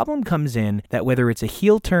 The problem comes in that whether it's a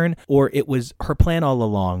heel turn or it was her plan all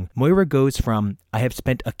along, Moira goes from, I have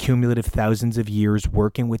spent a cumulative thousands of years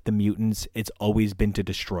working with the mutants, it's always been to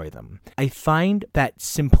destroy them. I find that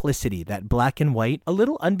simplicity, that black and white, a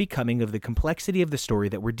little unbecoming of the complexity of the story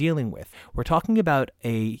that we're dealing with. We're talking about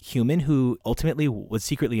a human who ultimately was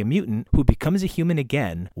secretly a mutant, who becomes a human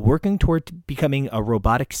again, working toward becoming a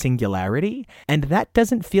robotic singularity, and that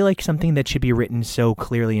doesn't feel like something that should be written so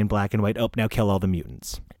clearly in black and white, oh, now kill all the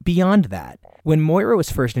mutants. Beyond that, when Moira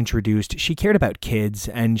was first introduced, she cared about kids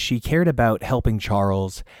and she cared about helping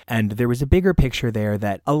Charles, and there was a bigger picture there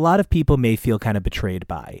that a lot of people may feel kind of betrayed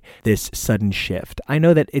by, this sudden shift. I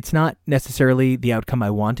know that it's not necessarily the outcome I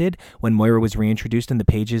wanted. When Moira was reintroduced in the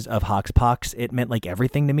pages of Hoxpox, it meant like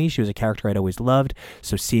everything to me. She was a character I'd always loved,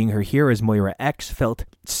 so seeing her here as Moira X felt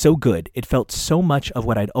so good. It felt so much of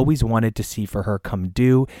what I'd always wanted to see for her come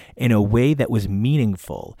due in a way that was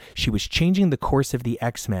meaningful. She was changing the course of the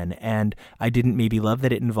X-Men, and I didn't maybe love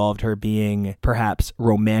that it involved her being perhaps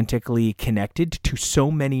romantically connected to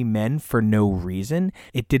so many men for no reason.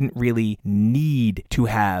 It didn't really need to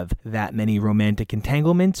have that many romantic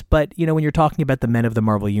entanglements, but you know, when you're talking about the men of the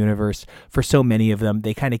Marvel Universe, for so many of them,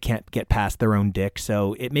 they kind of can't get past their own dick,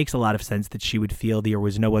 so it makes a lot of sense that she would feel there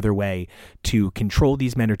was no other way to control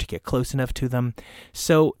these men or to get close enough to them.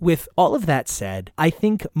 So with all of that said, I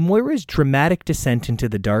think Moira's dramatic descent into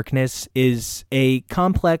the darkness is a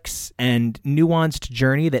complex and nuanced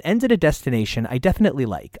journey that ends at a destination I definitely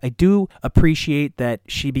like. I do appreciate that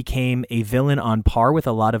she became a villain on par with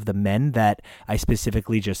a lot of the men that I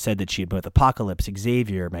specifically just said that she had been with: Apocalypse,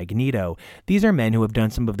 Xavier, Magneto. These are men who have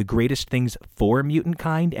done some of the greatest things for mutant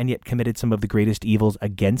kind and yet committed some of the greatest evils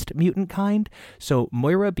against mutant kind. So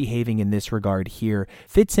Moira behaving in this regard here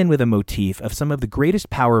fits in with a motif of some of the greatest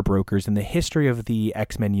power brokers in the history of the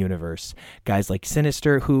X-Men universe. Guys like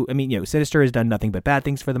Sinister, who, Sinister has done nothing but bad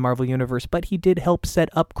things for the Marvel universe, but he did help set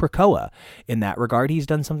up Krakoa. In that regard, he's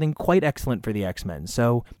done something quite excellent for the X-Men.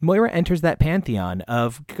 So Moira enters that pantheon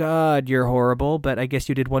of, God, you're horrible, but I guess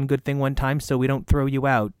you did one good thing one time, so we don't throw you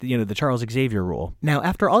out, the Charles Xavier rule. Now,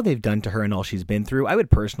 after all they've done to her and all she's been through, I would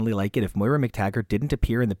personally like it if Moira McTaggart didn't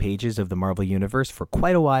appear in the pages of the Marvel Universe for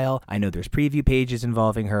quite a while. I know there's preview pages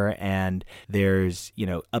involving her, and there's,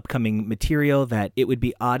 upcoming material that it would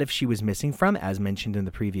be odd if she was missing from, as mentioned in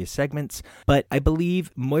the previous segments. But I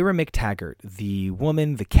believe Moira McTaggart, the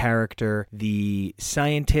woman, the character, the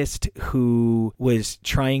scientist who was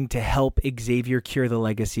trying to help Xavier cure the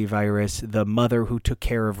legacy virus, the mother who took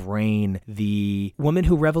care of Reign, the woman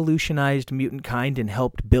who revolutionized mutant kind and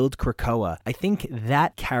helped build Krakoa, I think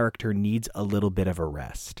that character needs a little bit of a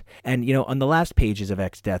rest. And, on the last pages of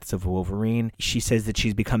X Deaths of Wolverine, she says that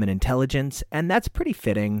she's become an intelligence, and that's pretty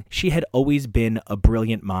fitting. She had always been a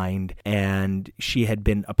brilliant mind, and she had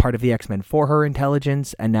been a part of the X-Men for her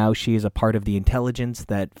intelligence, and now she is a part of the intelligence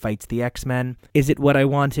that fights the X-Men. Is it what I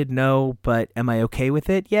wanted? No, but am I okay with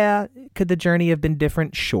it? Yeah. Could the journey have been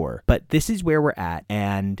different? Sure. But this is where we're at,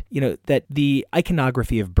 and, that the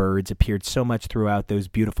iconography of birds appeared so much throughout those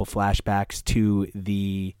beautiful flashbacks to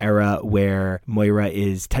the era where Moira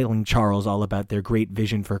is telling Charles all about their great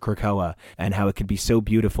vision for Krakoa and how it could be so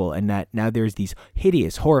beautiful, and that now there's these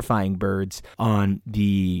hideous, horrifying birds on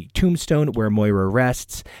the tombstone where Moira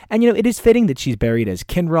rests. And, it is fitting that she's buried as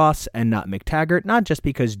Kinross and not McTaggart, not just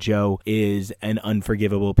because Joe is an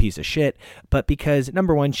unforgivable piece of shit, but because,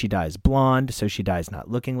 number one, she dies blonde, so she dies not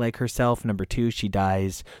looking like herself. Number two, she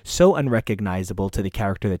dies so unrecognizable to the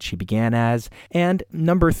character that she began as. And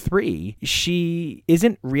number three, she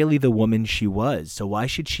isn't really the woman she was, so why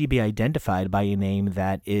should she be identified by a name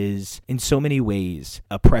that is, in so many ways,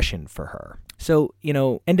 oppression for her? So,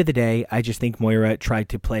 end of the day, I just think Moira tried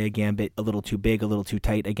to play a gambit a little too big, a little too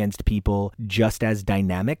tight against people just as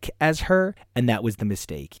dynamic as her, and that was the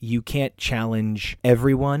mistake. You can't challenge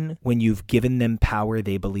everyone when you've given them power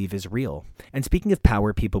they believe is real. And speaking of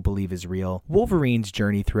power people believe is real, Wolverine's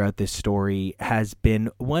journey throughout this story has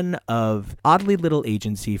been one of oddly little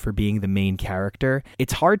agency for being the main character.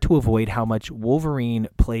 It's hard to avoid how much Wolverine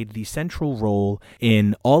played the central role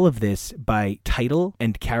in all of this by title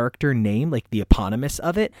and character name, like the eponymous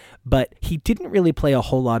of it, but he didn't really play a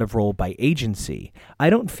whole lot of role by agency. I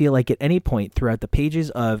don't feel like at any point throughout the pages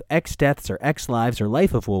of X Deaths or X Lives or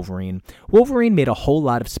Life of Wolverine, Wolverine made a whole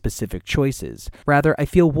lot of specific choices. Rather, I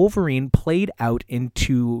feel Wolverine played out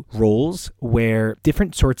into roles where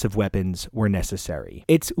different sorts of weapons were necessary.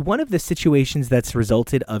 It's one of the situations that's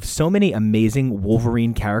resulted of so many amazing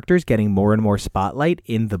Wolverine characters getting more and more spotlight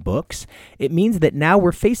in the books. It means that now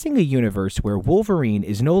we're facing a universe where Wolverine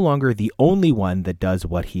is no longer the only one that does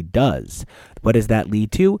what he does. What does that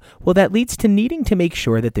lead to? Well, that leads to needing to make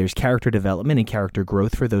sure that there's character development and character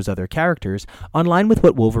growth for those other characters on line with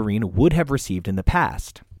what Wolverine would have received in the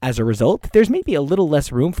past. As a result, there's maybe a little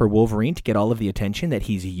less room for Wolverine to get all of the attention that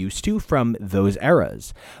he's used to from those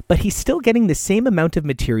eras, but he's still getting the same amount of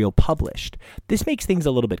material published. This makes things a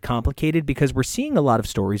little bit complicated because we're seeing a lot of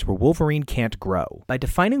stories where Wolverine can't grow. By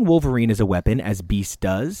defining Wolverine as a weapon, as Beast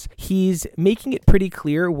does, he's making it pretty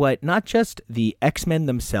clear what not just the X-Men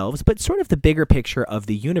themselves, but sort of the bigger picture of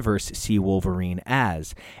the universe see Wolverine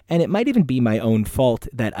as. And it might even be my own fault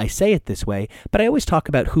that I say it this way, but I always talk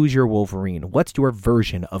about who's your Wolverine, what's your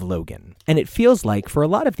version of Logan. And it feels like for a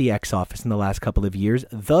lot of the X-Office in the last couple of years,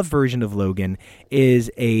 the version of Logan is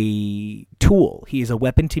a tool. He is a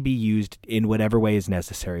weapon to be used in whatever way is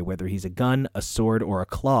necessary, whether he's a gun, a sword, or a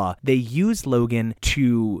claw. They use Logan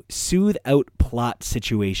to soothe out plot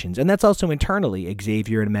situations. And that's also internally.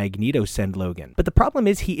 Xavier and Magneto send Logan. But the problem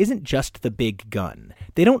is he isn't just the big gun.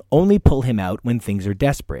 They don't only pull him out when things are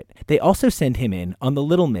desperate. They also send him in on the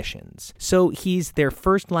little missions. So he's their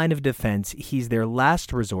first line of defense. He's their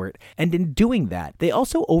last resort. And in doing that, they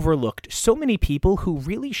also overlooked so many people who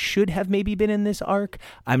really should have maybe been in this arc.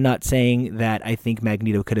 I'm not saying that I think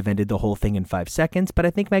Magneto could have ended the whole thing in 5 seconds, but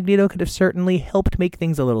I think Magneto could have certainly helped make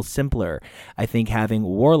things a little simpler. I think having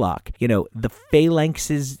Warlock, the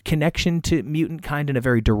Phalanx's connection to mutant kind in a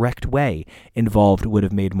very direct way involved would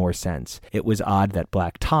have made more sense. It was odd that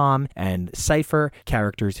Black Tom and Cypher,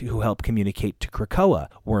 characters who help communicate to Krakoa,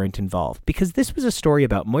 weren't involved. Because this was a story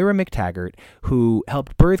about Moira MacTaggert, who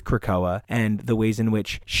helped birth Krakoa, and the ways in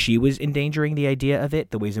which she was endangering the idea of it,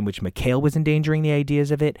 the ways in which Mikhail was endangering the ideas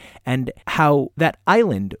of it, and how that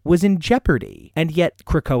island was in jeopardy. And yet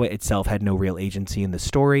Krakoa itself had no real agency in the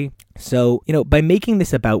story. So, by making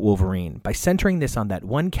this about Wolverine, by centering this on that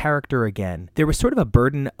one character again, there was sort of a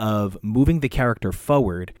burden of moving the character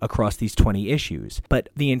forward across these 20 issues. But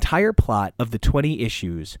the entire plot of the 20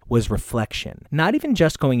 issues was reflection. Not even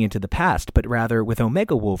just going into the past, but rather with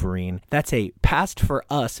Omega Wolverine, that's a past for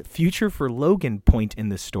us, future for Logan point in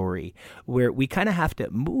the story, where we kind of have to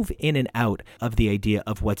move in and out of the idea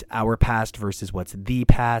of what's our past versus what's the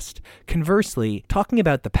past. Conversely, talking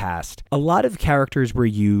about the past, a lot of characters were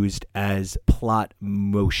used as plot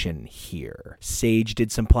motion here. Sage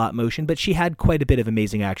did some plot motion, but she had quite a bit of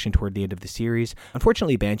amazing action toward the end of the series.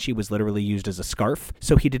 Unfortunately, Banshee was literally used as a scarf,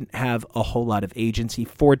 so he didn't have a whole lot of agency.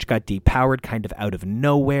 Forge got depowered kind of out of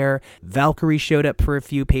nowhere. Valkyrie showed up for a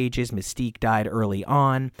few pages. Mystique died early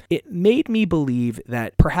on. It made me believe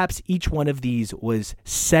that perhaps each one of these was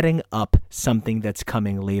setting up something that's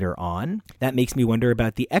coming later on. That makes me wonder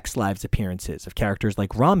about the X-Lives appearances of characters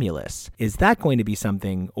like Romulus. Is that going to be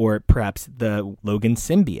something, or perhaps the Logan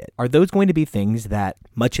symbiote? Are those going to be things that,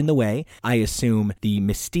 much in the way, I assume the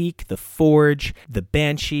Mystique, the Forge, the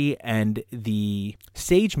Banshee, and the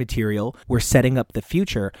Sage material were setting up the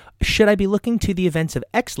future? Should I be looking to the events of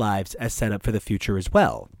X-Lives as set up for the future as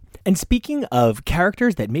well? And speaking of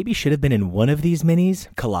characters that maybe should have been in one of these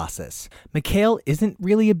minis, Colossus. Mikhail isn't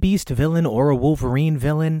really a Beast villain or a Wolverine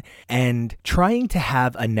villain, and trying to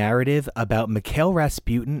have a narrative about Mikhail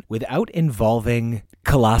Rasputin without involving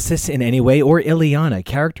Colossus in any way, or Illyana,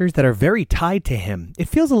 characters that are very tied to him, it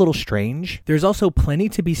feels a little strange. There's also plenty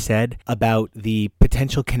to be said about the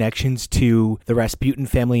potential connections to the Rasputin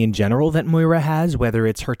family in general that Moira has, whether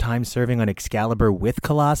it's her time serving on Excalibur with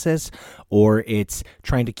Colossus, or it's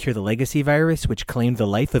trying to cure the legacy virus, which claimed the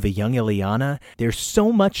life of a young Illyana. There's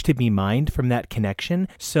so much to be mined from that connection,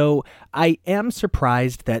 so I am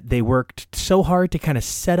surprised that they worked so hard to kind of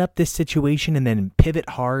set up this situation and then pivot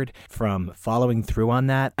hard from following through on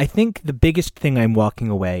that. I think the biggest thing I'm walking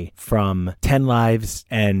away from 10 Lives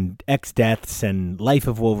and X Deaths and Life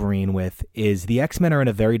of Wolverine with is the X-Men are in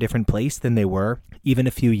a very different place than they were even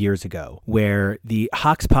a few years ago, where the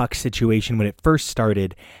Hoxpox situation when it first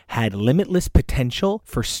started had limitless potential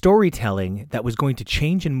for storytelling that was going to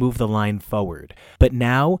change and move the line forward. But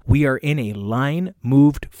now we are in a line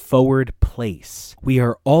moved forward place. We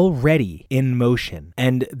are already in motion,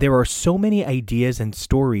 and there are so many ideas and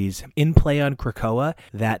stories in play on Krakoa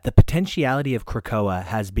that the potentiality of Krakoa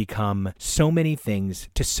has become so many things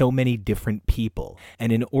to so many different people.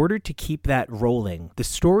 And in order to keep that rolling, the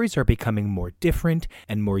stories are becoming more different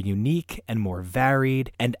and more unique and more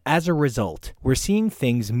varied. And as a result, we're seeing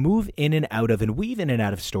things move in and out of and weave in and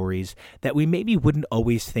out of stories that we maybe wouldn't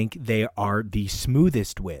always think they are the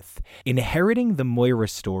smoothest with. Inheriting the Moira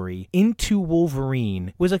story into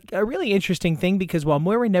Wolverine was a really interesting thing, because while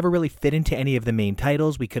Moira never really fit into any of the main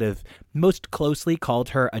titles, we could have most closely called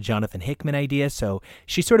her a Jonathan Hickman idea. So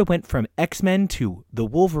she sort of went from X-Men to the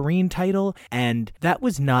Wolverine title, and that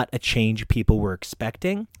was not a change people were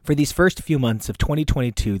expecting. For these first few months of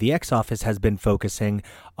 2022, the X-Office has been focusing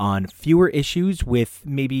on fewer issues with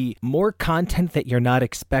maybe more content that you're not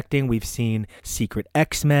expecting. We've seen Secret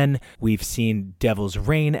X-Men, we've seen Devil's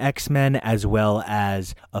Reign X-Men, as well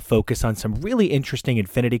as a focus on some really interesting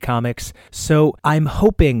Infinity comics. So I'm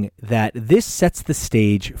hoping that this sets the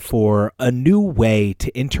stage for a new way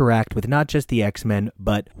to interact with not just the X-Men,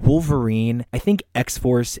 but Wolverine. I think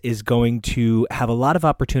X-Force is going to have a lot of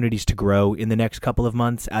opportunities to grow in the next couple of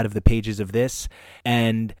months out of the pages of this,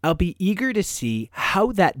 and I'll be eager to see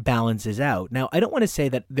how that balances out. Now, I don't want to say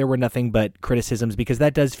that there were nothing but criticisms, because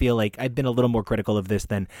that does feel like I've been a little more critical of this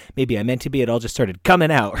than maybe I meant to be. It all just started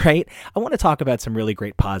coming out, right? I want to talk about some really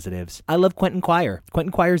great positives. I love Quentin Quire.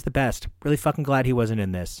 Quentin Quire's the best. Really fucking glad he wasn't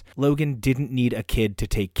in this. Logan didn't need a kid to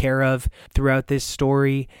take care of throughout this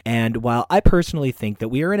story, and while I personally think that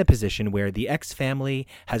we are in a position where the X family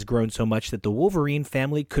has grown so much that the Wolverine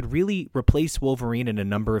family could really replace Wolverine in a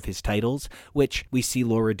number of his titles, which we see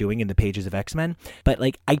Laura doing in the pages of X-Men, but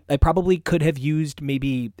like I probably could have used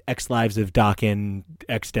maybe X Lives of Daken,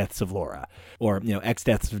 X Deaths of Laura, or X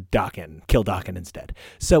Deaths of Daken, kill Daken instead.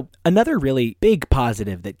 So another really big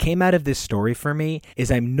positive that came out of this story for me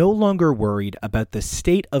is I'm no longer worried about the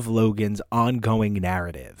state of Logan's ongoing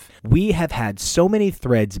narrative. We have had so many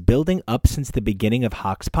threads building up since the beginning of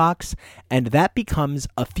Hoxpox, and that becomes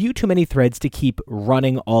a few too many threads to keep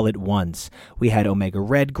running all at once. We had Omega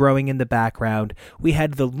Red growing in the background. We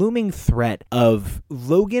had the looming threat of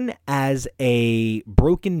Logan as a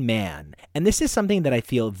broken man. And this is something that I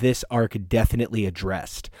feel this arc definitely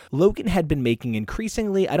addressed. Logan had been making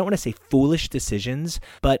increasingly, I don't want to say foolish decisions,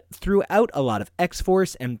 but throughout a lot of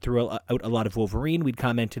X-Force and throughout a lot of Wolverine, we'd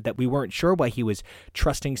commented that we weren't sure why he was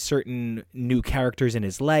trusting certain new characters in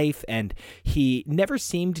his life, and he never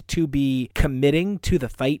seemed to be committing to the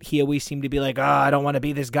fight. He always seemed to be like, I don't want to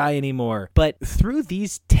be this guy anymore. But through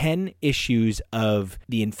these 10 issues of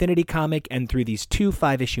the Infinity comic and through these 2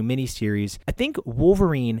 5-issue miniseries, I think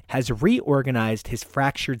Wolverine has reorganized his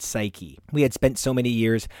fractured psyche. We had spent so many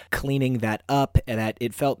years cleaning that up that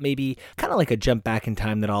it felt maybe kind of like a jump back in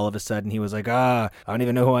time, that all of a sudden he was like, I don't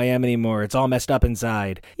even know who I am anymore. It's all messed up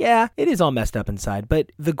inside. Yeah, it is all messed up inside,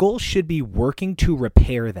 but the goal should be working to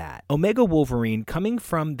repair that. Omega Wolverine coming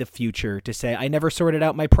from the future to say, I never sorted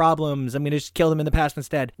out my problems, I'm going to just kill them in the past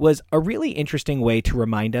instead, was a really interesting way to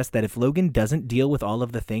remind us that if Logan doesn't deal with all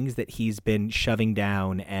of the things that he's been shoving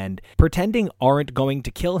down and pretending aren't going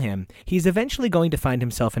to kill him, he's eventually going to find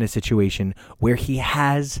himself in a situation where he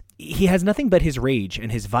has nothing but his rage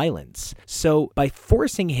and his violence. So by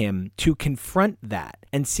forcing him to confront that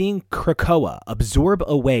and seeing Krakoa absorb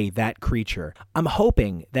away that creature, I'm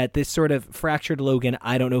hoping that this sort of fractured Logan,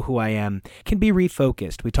 I don't know who I am, can be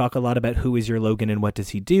refocused. We talk a lot about who is your Logan and what does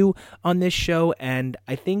he do on this show, and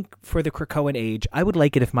I think for the Krakoan age, I would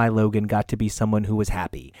like it if my Logan got to be someone who was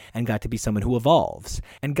happy and got to be someone who evolves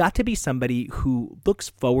and got to be somebody who looks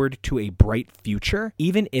forward to a bright future,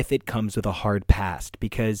 even if it comes with a hard past,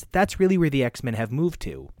 because that's really where the X-Men have moved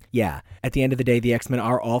to. Yeah, at the end of the day, the X-Men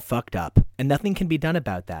are all fucked up, and nothing can be done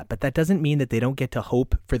about that, but that doesn't mean that they don't get to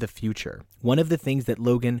hope for the future. One of the things that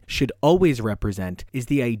Logan should always represent is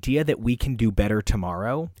the idea that we can do better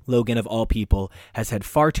tomorrow. Logan, of all people, has had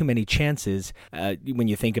far too many chances when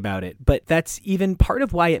you think about it, but that's even part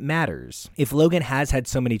of why it matters. If Logan has had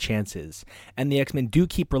so many chances, and the X-Men do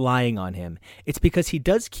keep relying on him, it's because he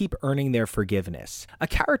does keep earning their forgiveness. A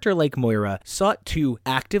character like Moira sought to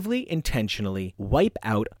actively, intentionally wipe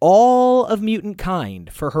out all of mutant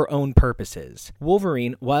kind for her own purposes.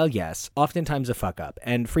 Wolverine, while yes, oftentimes a fuck up,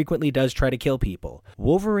 and frequently does try to kill people,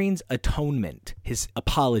 Wolverine's atonement, his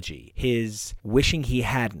apology, his wishing he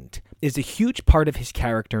hadn't, is a huge part of his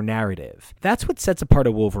character narrative. That's what sets apart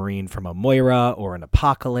a Wolverine from a Moira or an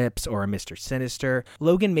Apocalypse or a Mr. Sinister.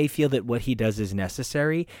 Logan may feel that what he does is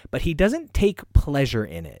necessary, but he doesn't take pleasure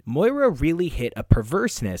in it. Moira really hit a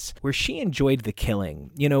perverseness where she enjoyed the killing.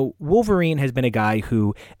 You know, Wolverine has been a guy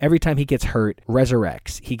who, every time he gets hurt,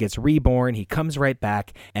 resurrects. He gets reborn, he comes right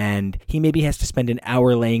back, and he maybe has to spend an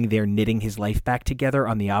hour laying there knitting his life back together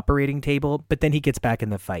on the operating table, but then he gets back in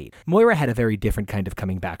the fight. Moira had a very different kind of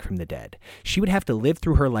coming back from the dead. She would have to live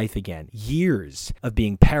through her life again. Years of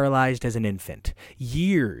being paralyzed as an infant.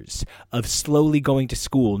 Years of slowly going to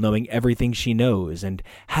school, knowing everything she knows, and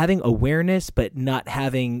having awareness but not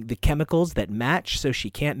having the chemicals that match, so she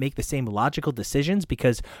can't make the same logical decisions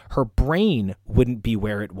because her brain wouldn't be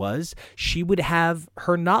where it was. She would have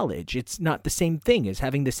her knowledge. It's not the same thing as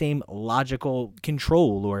having the same logical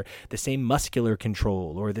control or the same muscular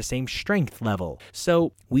control or the same strength level.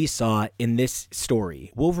 So we saw in this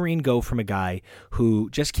story, Wolverine go from a guy who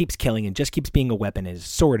just keeps killing and just keeps being a weapon, his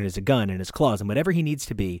sword and his gun and his claws and whatever he needs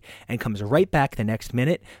to be, and comes right back the next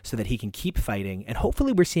minute so that he can keep fighting. And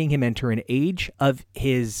hopefully we're seeing him enter an age of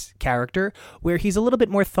his character where he's a little bit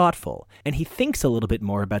more thoughtful and he thinks a little bit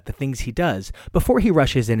more about the things he does before he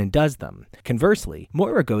rushes in and does them. Conversely,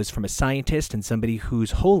 Moira goes from a scientist and somebody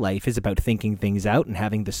whose whole life is about thinking things out and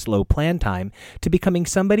having the slow plan time to becoming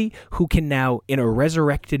somebody who can now, in a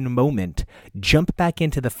resurrected moment, jump back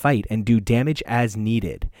into the fight and do damage as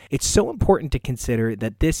needed. It's so important to consider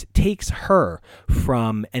that this takes her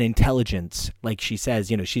from an intelligence, like she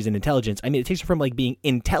says, you know, she's an intelligence. I mean, it takes her from like being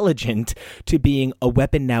intelligent to being a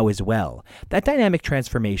weapon now as well. That dynamic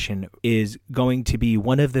transformation is going to be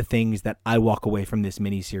one of the things that I walk away from this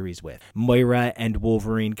miniseries with. Moira and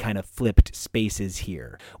Wolverine kind of flipped spaces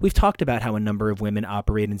here. We've talked about how a number of women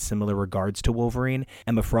operate in similar regards to Wolverine.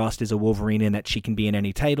 Emma Frost is a Wolverine in that she can be in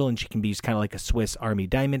any title and she can be used kind of like a Swiss Army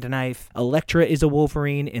diamond knife. Elektra is a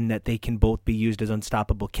Wolverine in that they can both be used as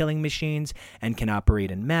unstoppable killing machines and can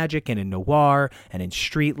operate in magic and in noir and in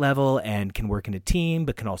street level and can work in a team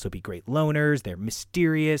but can also be great loners. They're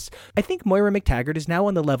mysterious. I think Moira McTaggart is now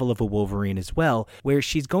on the level of a Wolverine as well, where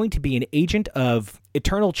she's going to be an agent of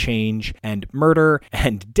eternal change and murder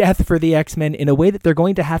and death for the X-Men in a way that they're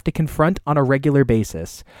going to have to confront on a regular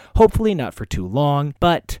basis. Hopefully not for too long,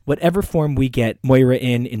 but whatever form we get Moira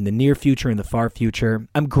in the near future, in the far future,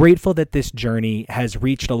 I'm grateful that this journey has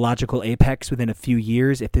reached a logical apex within a few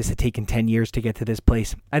years. If this had taken 10 years to get to this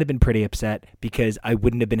place, I'd have been pretty upset because I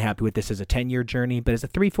wouldn't have been happy with this as a 10-year journey, but as a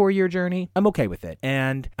 3-4 year journey, I'm okay with it.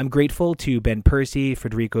 And I'm grateful to Ben Percy,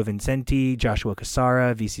 Federico Vincenti, Joshua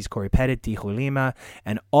Cassara, VC's Corey Pettit, Dijo Lima,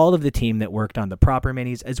 and all of the team that worked on the proper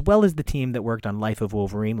minis, as well as the team that worked on Life of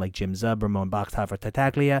Wolverine, like Jim Zub, Ramon Bachhofer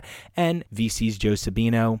Tataglia, and VC's Joe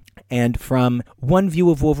Sabino. And from one view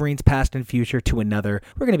of Wolverine's past and future to another,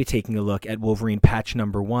 we're going to be taking a look at Wolverine patch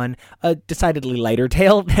number 1, a decidedly lighter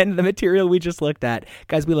tale than the material we just looked at.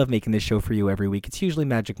 Guys, we love making this show for you every week. It's usually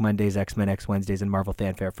Magic Mondays, X-Men X Wednesdays, and Marvel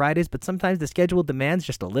Fanfare Fridays, but sometimes the schedule demands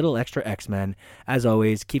just a little extra X-Men. As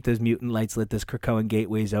always, keep those mutant lights lit, those Krakoan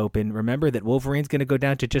gateways open. Remember that Wolverine's going to go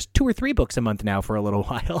down to just 2 or 3 books a month now for a little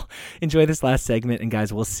while. Enjoy this last segment, and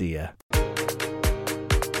guys, we'll see ya.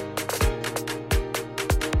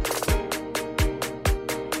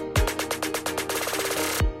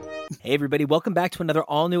 Hey everybody, welcome back to another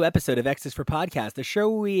all-new episode of X is for Podcast, the show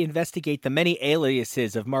where we investigate the many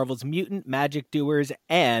aliases of Marvel's mutant magic doers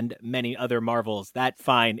and many other Marvels. It's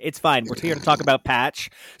fine. We're here to talk about Patch,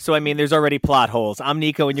 so there's already plot holes. I'm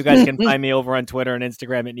Nico, and you guys can find me over on Twitter and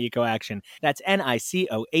Instagram at Nico Action. That's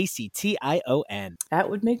NicoAction. That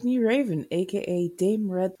would make me Raven, aka Dame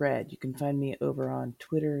Red Red. You can find me over on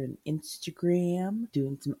Twitter and Instagram,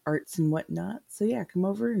 doing some arts and whatnot. So yeah, come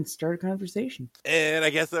over and start a conversation. And I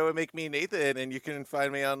guess that would make me Nathan, and you can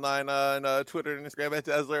find me online on Twitter and Instagram at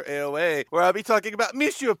DazzlerAOA, where I'll be talking about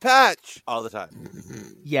Miss You Patch all the time.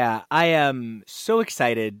 Yeah, I am so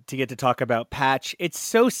excited to get to talk about Patch. It's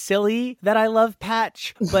so silly that I love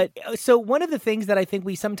Patch, but so one of the things that I think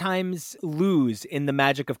we sometimes lose in the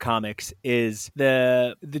magic of comics is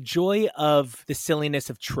the joy of the silliness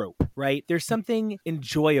of trope, right? There's something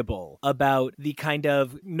enjoyable about the kind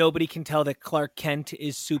of nobody can tell that Clark Kent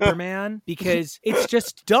is Superman because it's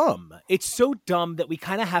just dumb. It's so dumb that we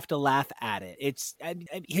kind of have to laugh at it.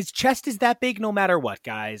 His chest is that big no matter what,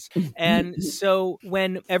 guys. And so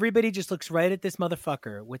when everybody just looks right at this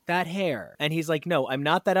motherfucker with that hair, and he's like, no, I'm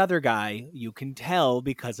not that other guy. You can tell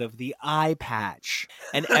because of the eye patch.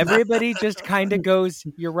 And everybody just kind of goes,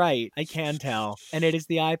 you're right, I can tell. And it is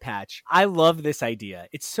the eye patch. I love this idea.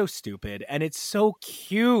 It's so stupid, and it's so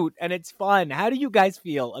cute, and it's fun. How do you guys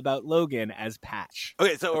feel about Logan as Patch?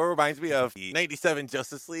 Okay, so it reminds me of the 97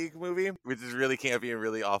 Justice League movie, which is really campy and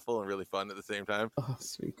really awful and really fun at the same time. Oh,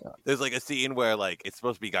 sweet God. There's like a scene where like it's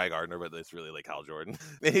supposed to be Guy Gardner, but it's really like Hal Jordan.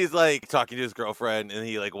 And he's like talking to his girlfriend, and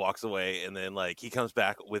he like walks away, and then like he comes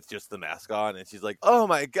back with just the mask on, and she's like, oh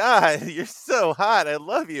my God, you're so hot, I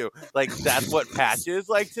love you. Like that's what Patch is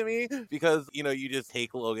like to me, because you just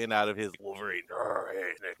take Logan out of his Wolverine,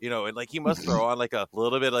 and like he must throw on like a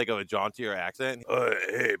little bit like of a jauntier accent.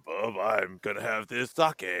 Hey bub, I'm gonna have this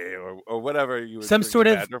sake or whatever you would some sort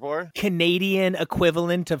of for. Canadian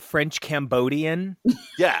equivalent of French Cambodian.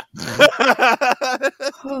 Yeah.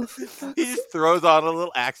 He just throws on a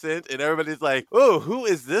little accent, and everybody's like, oh, who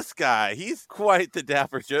is this guy? He's quite the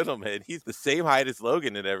dapper gentleman. He's the same height as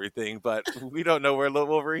Logan and everything, but we don't know where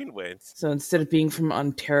Wolverine went. So instead of being from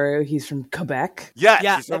Ontario, he's from Quebec?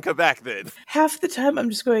 Yeah, he's from Quebec then. Half the time I'm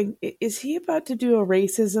just going, is he about to do a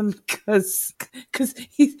racism? Because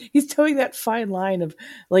he's towing that fine line of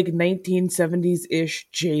like 1970s-ish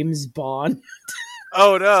James Bond.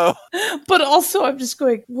 Oh no. But also I'm just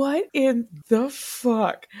going, what in the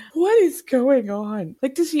fuck? What is going on?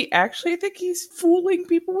 Like, does he actually think he's fooling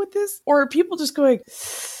people with this? Or are people just going,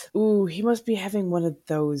 ooh, he must be having one of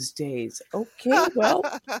those days. Okay, well,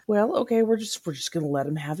 okay, we're just gonna let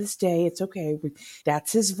him have his day. It's okay.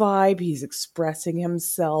 That's his vibe. He's expressing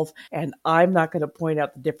himself, and I'm not gonna point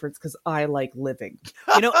out the difference because I like living.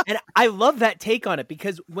 And I love that take on it,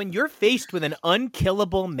 because when you're faced with an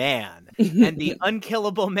unkillable man, and the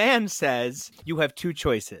unkillable man says, you have 2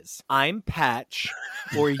 choices. I'm Patch,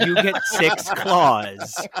 or you get 6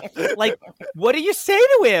 claws. Like, what do you say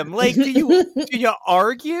to him? Like, do you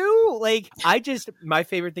argue? Like, my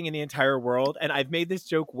favorite thing in the entire world, and I've made this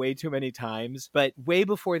joke way too many times, but way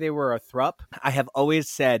before they were a thrup, I have always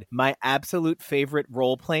said my absolute favorite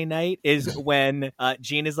role play night is when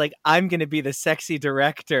Jean is like, I'm going to be the sexy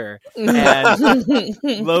director, and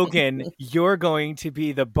Logan, you're going to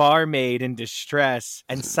be the barmaid in distress. dress,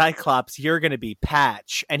 and Cyclops, you're going to be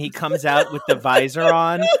Patch. And he comes out with the visor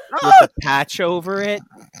on, with the patch over it,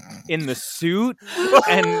 in the suit.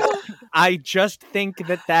 And I just think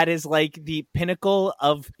that is like the pinnacle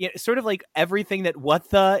of sort of like everything that What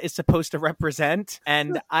The is supposed to represent.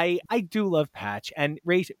 And I do love Patch. And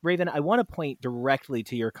Raven, I want to point directly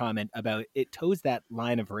to your comment about it toes that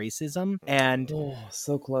line of racism. And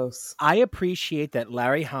so close. I appreciate that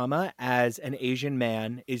Larry Hama, as an Asian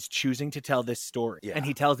man, is choosing to tell this story. Yeah. And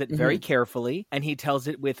he tells it very carefully, and he tells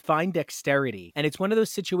it with fine dexterity. And it's one of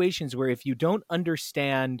those situations where if you don't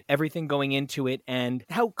understand everything going into it and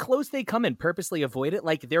how close they come and purposely avoid it,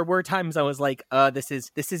 like there were times I was like, this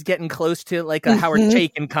is getting close to like a Howard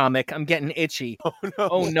Chaykin comic. I'm getting itchy.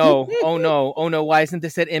 Oh no. Why isn't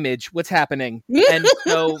this at Image? What's happening? And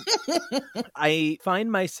so I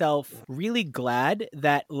find myself really glad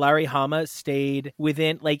that Larry Hama stayed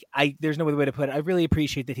within, like, there's no other way to put it. I really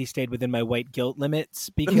appreciate that he stayed within my white guilt limits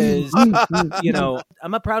because,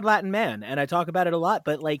 I'm a proud Latin man and I talk about it a lot,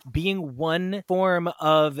 but like being one form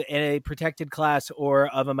of a protected class or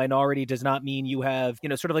of a minority does not mean you have,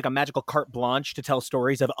 sort of like a magical carte blanche to tell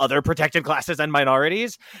stories of other protected classes and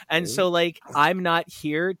minorities. And so like, I'm not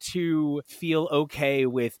here to feel okay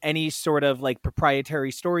with any sort of like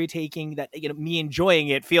proprietary story taking that, me enjoying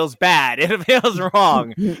it feels bad. It feels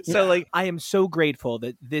wrong. So like, I am so grateful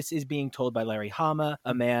that this is being told by Larry Hama,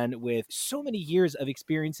 a man with so many years of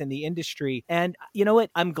experience in the industry. And you know what?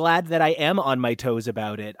 I'm glad that I am on my toes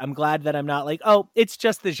about it. I'm glad that I'm not like, oh, it's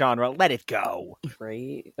just the genre. Let it go.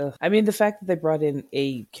 Right. I mean, the fact that they brought in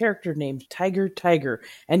a character named Tiger,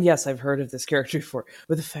 and yes, I've heard of this character before,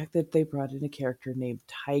 but the fact that they brought in a character named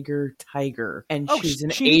Tiger, and she's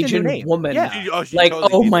an Asian woman. Yeah.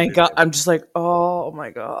 Oh my God. I'm just like, oh my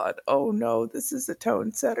God. Oh no, this is a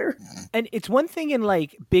tone setter. And it's one thing in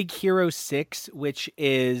like Big Hero 6, which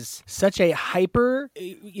is such a hyper,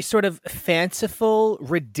 sort of fanciful,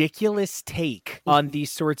 ridiculous take on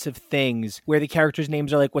these sorts of things where the characters'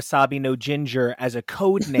 names are like Wasabi no Ginger as a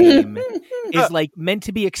code name. Is like meant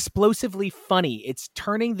to be explosively funny. It's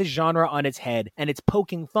turning the genre on its head and it's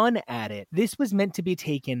poking fun at it. This was meant to be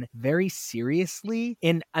taken very seriously.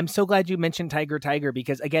 And I'm so glad you mentioned Tiger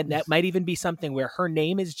because again, that might even be something where her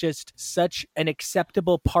name is just such an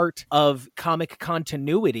acceptable part of comic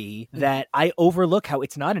continuity that I overlook how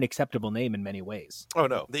it's not an acceptable name in many ways. Oh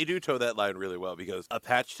no, they do toe that line really well because a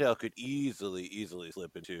patch tail could easily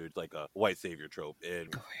slip into like a white savior trope.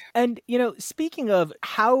 And speaking of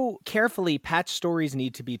how carefully Patch stories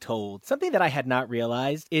need to be told, something that I had not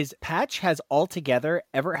realized is Patch has altogether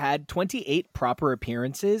ever had 28 proper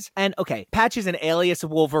appearances. And okay, Patch is an alias of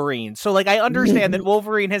Wolverine. So like I understand that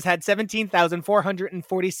Wolverine has had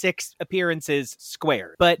 17,446 appearances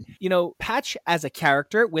squared. But, Patch as a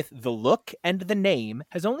character with the look and the name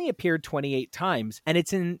has only appeared 28 times. And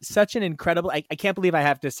it's in such an incredible, I can't believe I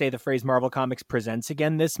have to say the phrase Marvel Comics Presents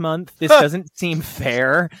again this month. This doesn't seem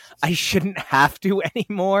fair. I shouldn't have to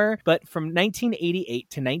anymore. But from 1988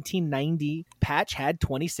 to 1990, Patch had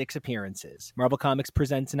 26 appearances. Marvel Comics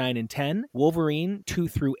Presents 9 and 10, Wolverine 2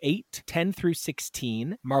 through 8, 10 through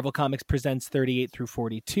 16, Marvel Comics Presents 38 through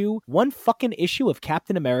 42, one fucking issue of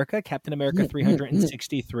Captain America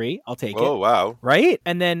 363. I'll take it. Oh, wow. Right?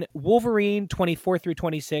 And then Wolverine 24 through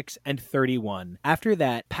 26 and 31. After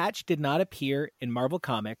that, Patch did not appear in Marvel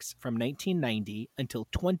Comics from 1990 until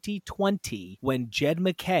 2020 when Jed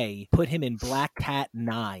MacKay put him in Black Cat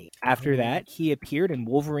 9. After that, he appeared in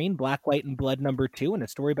Wolverine, Black, White, and Blood #2 in a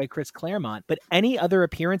story by Chris Claremont. But any other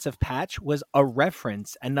appearance of Patch was a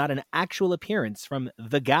reference and not an actual appearance from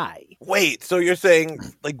the guy. Wait, so you're saying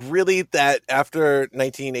like really that after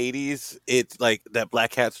 1980s, it's like that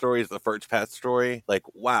Black Cat story is the first Patch story? Like,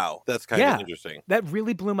 wow, that's kind of interesting. That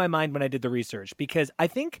really blew my mind when I did the research because I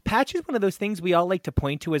think Patch is one of those things we all like to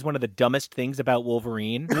point to as one of the dumbest things about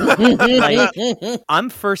Wolverine. Like, I'm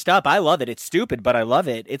first up. I love it. It's stupid, but I love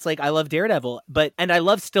it. It's like I love Daredevil, and I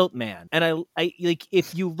love Stiltman. And I like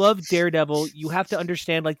if you love Daredevil, you have to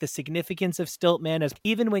understand like the significance of Stiltman as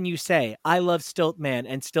even when you say I love Stiltman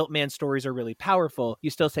and Stiltman stories are really powerful, you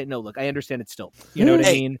still say no, look, I understand it's Stilt. You know what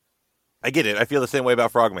I mean? I get it. I feel the same way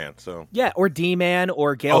about Frogman. So yeah, or D-Man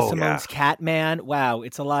or Gail Simone's Catman. Wow,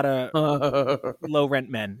 it's a lot of low rent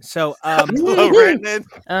men. So low rent men.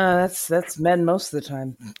 That's men most of the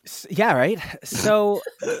time. Yeah, right. So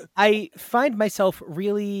I find myself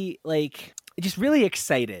really like just really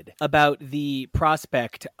excited about the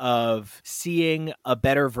prospect of seeing a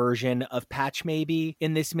better version of Patch maybe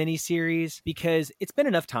in this miniseries, because it's been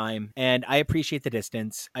enough time, and I appreciate the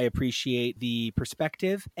distance. I appreciate the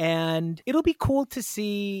perspective, and it'll be cool to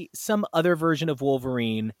see some other version of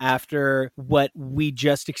Wolverine after what we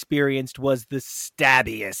just experienced was the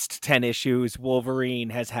stabbiest 10 issues Wolverine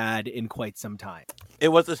has had in quite some time. It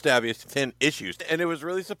was the stabbiest 10 issues, and it was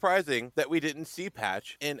really surprising that we didn't see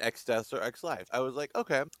Patch in X Deaths or X Lives. I was like,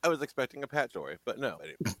 okay, I was expecting a Patch story, but no. I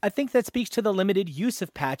didn't. I think that speaks to the limited use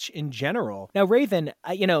of Patch in general. Now, Raven,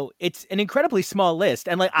 it's an incredibly small list,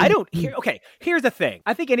 and like, I don't hear. Okay, here's the thing.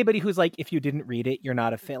 I think anybody who's like, if you didn't read it, you're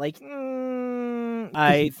not a fan. Like,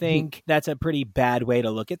 I think that's a pretty bad way to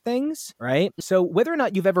look at things, right? So whether or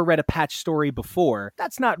not you've ever read a Patch story before,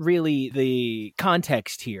 that's not really the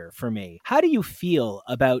context here for me. How do you feel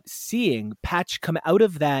about seeing Patch come out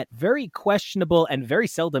of that very questionable and very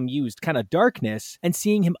seldom used kind of darkness and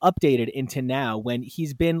seeing him updated into now when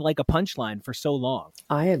he's been like a punchline for so long?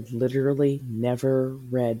 I had literally never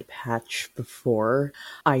read Patch before.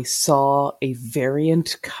 I saw a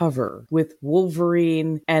variant cover with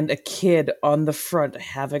Wolverine and a kid on the front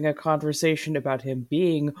having a conversation about him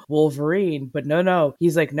being Wolverine, but no,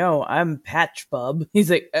 he's like, no, I'm Patch Bub.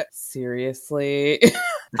 He's like, seriously?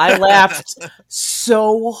 I laughed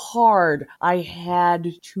so hard I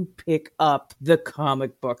had to pick up the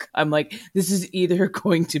comic book. I'm like, this is either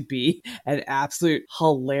going to be an absolute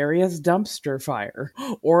hilarious dumpster fire,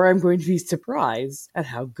 or I'm going to be surprised at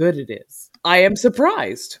how good it is. I am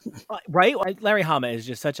surprised. Right? Larry Hama is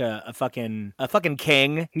just such a fucking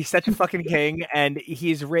king. He's such a fucking king, and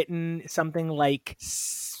he's written something like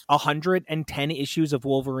 110 issues of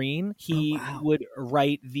Wolverine. He would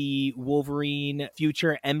write the Wolverine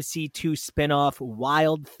future MC2 spinoff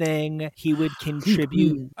Wild Thing. He would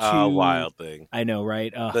contribute to Wild Thing. I know,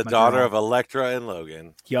 right? The daughter of Elektra and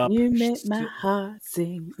Logan. Yup. You make my heart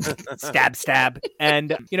sing. Stab.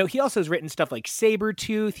 And, he also has written stuff like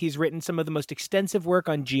Sabretooth. He's written some of the most extensive work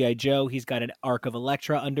on G.I. Joe. He's got an arc of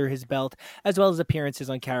Elektra under his belt, as well as appearances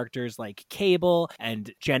on characters like Cable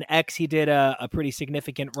and Gen X. He did a pretty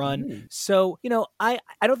significant run. So, I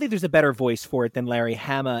don't think there's a better voice for it than Larry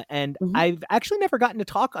Hama. And I've actually never gotten to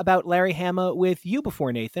talk about Larry Hama with you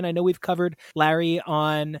before, Nathan. I know we've covered Larry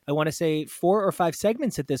on, I want to say 4 or 5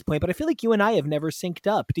 segments at this point, but I feel like you and I have never synced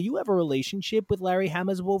up. Do you have a relationship with Larry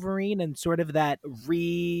Hama's Wolverine and sort of that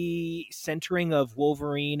re-centering of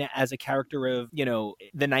Wolverine as a character of,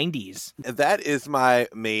 the 90s? That is my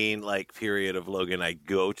main period of Logan I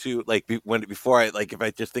go to. If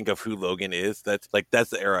I just think of who Logan is, that's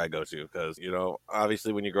the era I go to, because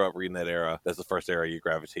obviously when you grow up reading that era, that's the first era you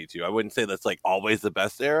gravitate to. I wouldn't say that's always the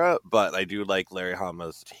best era, but I do like Larry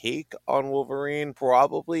Hama's take on Wolverine.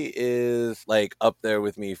 Probably is up there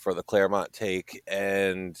with me for the Claremont take,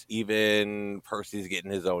 and even Percy's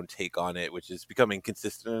getting his own take on it, which is becoming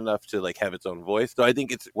consistent enough to have its own voice. So I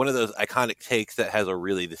think it's one of those iconic takes that has a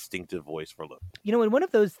really distinctive voice for Logan. And one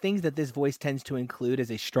of those things that this voice tends to include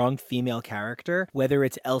is a strong female character, whether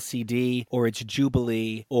it's LCD or it's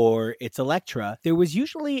Jubilee or it's Elektra. There was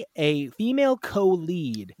usually a female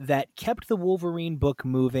co-lead that kept the Wolverine book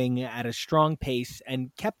moving at a strong pace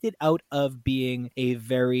and kept it out of being a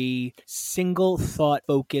very single thought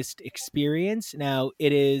focused experience. Now,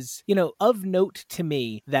 it is, of note to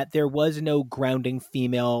me that there was no grounding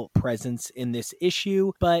female presence in this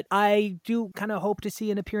issue, but I do kind of hope to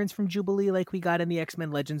see an appearance from Jubilee like we got in the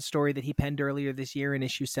X-Men Legends story that he penned earlier this year in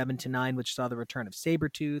issue 7 to 9, which saw the return of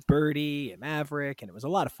Sabretooth, Birdie, and Maverick, and it was a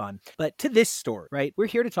lot of fun. But to this story, right, we're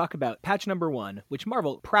here to talk about Patch number 1, which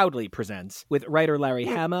Marvel proudly presents with writer Larry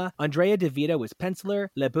Hama, Andrea DeVito was penciler,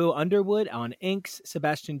 LeBeau Underwood on inks,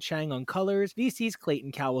 Sebastian Chang on colors, VC's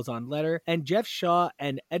Clayton Cowles on letter, and Jeff Shaw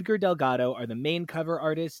and Edgar Delgado are the main cover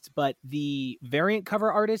artists, but the variant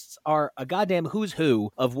cover artists are a goddamn who's who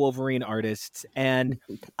of Wolverine artists. And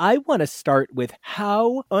I want to start with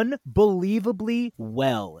how unbelievably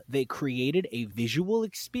well they created a visual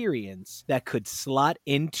experience that could slot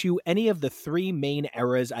into any of the 3 main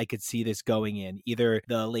eras I could see this going in, either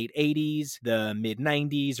the late 80s, the mid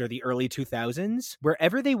 90s, or the early 2000s.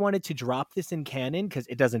 Wherever they wanted to drop this in canon, because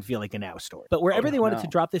it doesn't feel like a now story, but wherever they wanted to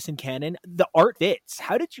drop this in canon, the art fits.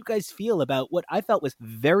 How did you guys feel about what I felt was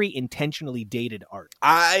very intentionally dated art?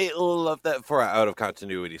 I love that for an out of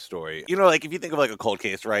continuity story. If you think of a cold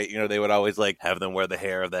case, right? They would always have them wear the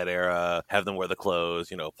hair of that era, have them wear the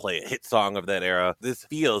clothes, play a hit song of that era. This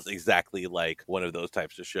feels exactly like one of those those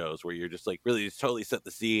types of shows where you're just like really just totally set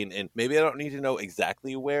the scene. And maybe I don't need to know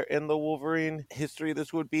exactly where in the Wolverine history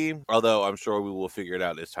this would be, although I'm sure we will figure it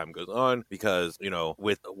out as time goes on, because, you know,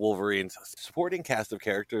 with Wolverine's supporting cast of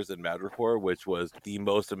characters in Madripoor, which was the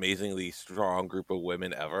most amazingly strong group of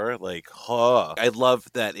women ever, like, I love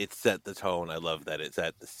that it set the tone. I love that it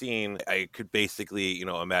set the scene. I could basically, you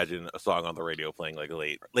know, imagine a song on the radio playing like a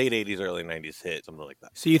late 80s, early 90s hit, something like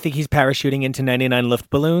that. So you think he's parachuting into 99 Luft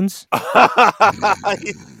balloons?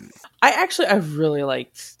 I really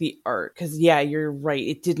liked the art because, yeah, you're right.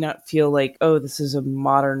 It did not feel like, oh, this is a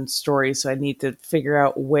modern story, so I need to figure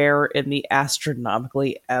out where in the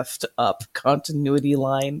astronomically effed up continuity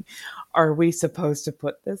line are we supposed to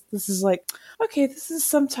put this. This is like, okay, this is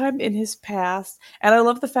sometime in his past. And I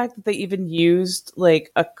love the fact that they even used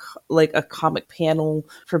like a comic panel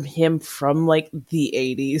from him from like the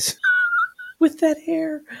 80s. With that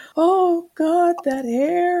hair. Oh, God, that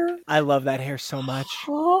hair. I love that hair so much.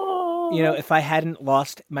 Oh. You know, if I hadn't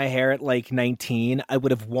lost my hair at like 19, I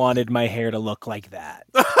would have wanted my hair to look like that.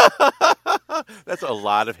 That's a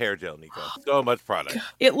lot of hair gel, Nico. So much product.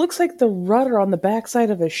 It looks like the rudder on the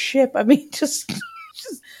backside of a ship. I mean, just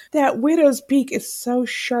that widow's peak is so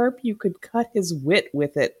sharp you could cut his wit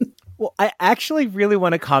with it. Well, I actually really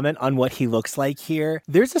want to comment on what he looks like here.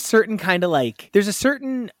 There's a certain kind of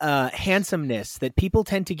handsomeness that people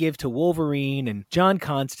tend to give to Wolverine and John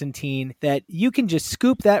Constantine that you can just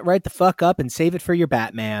scoop that right the fuck up and save it for your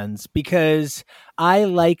Batmans, because I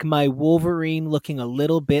like my Wolverine looking a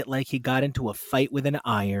little bit like he got into a fight with an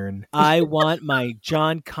iron. I want my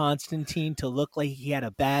John Constantine to look like he had a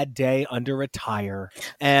bad day under a tire.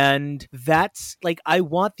 And that's like, I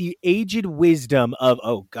want the aged wisdom of,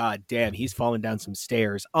 oh, God damn, he's fallen down some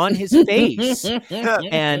stairs on his face.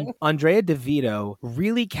 And Andrea DeVito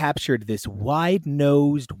really captured this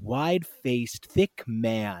wide-nosed, wide-faced, thick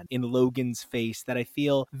man in Logan's face that I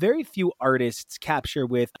feel very few artists capture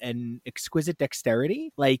with an exquisite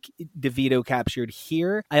dexterity like DeVito captured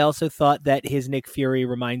here. I also thought that his Nick Fury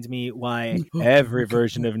reminds me why every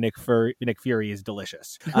version of Nick Fury is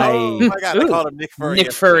delicious. Oh my God, I called him Nick Fury.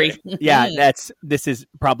 Nick Fury. Yeah, this is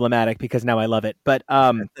problematic because now I love it. But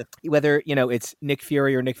whether, you know, it's Nick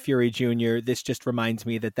Fury or Nick Fury Jr., this just reminds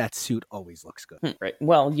me that suit always looks good. Right.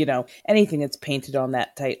 Well, you know, anything that's painted on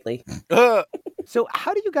that tightly. So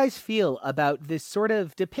how do you guys feel about this sort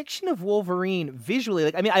of depiction of Wolverine visually?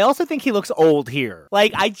 Like, I mean, I also think he looks old here.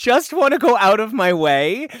 Like, I just want to go out of my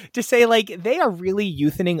way to say, like, they are really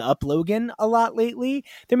youthening up Logan a lot lately.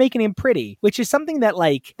 They're making him pretty, which is something that,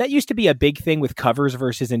 like, that used to be a big thing with covers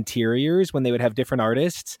versus interiors when they would have different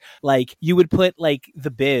artists. Like, you would put, like, the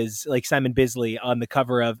Biz, like Simon Bisley, on the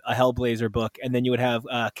cover of a Hellblazer book, and then you would have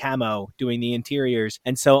Camo doing the interiors.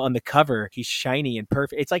 And so on the cover, he's shiny and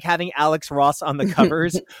perfect. It's like having Alex Ross on the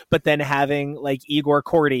covers, but then having like Igor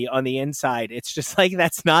Cordy on the inside. It's just like,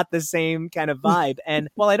 that's not the same kind of vibe. And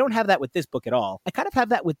while I don't have that with this book at all, I kind of have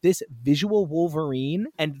that with this visual Wolverine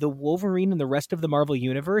and the Wolverine in the rest of the Marvel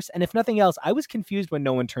Universe. And if nothing else, I was confused when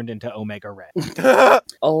no one turned into Omega Red.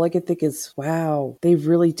 All I could think is, wow, they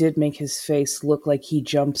really did make his face look like he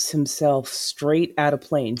jumps himself straight out of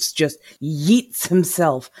planes, just yeets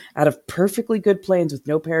himself out of perfectly good planes with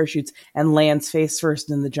no parachutes and lands face first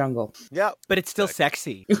in the jungle. Yeah, but it's still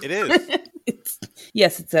sexy. It is.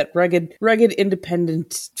 Yes, it's that rugged,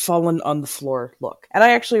 independent, fallen on the floor look. And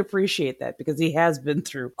I actually appreciate that because he has been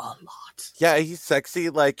through a lot. Yeah, he's sexy,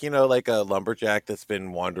 like, you know, like a lumberjack that's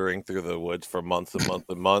been wandering through the woods for months and months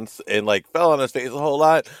and months and like fell on his face a whole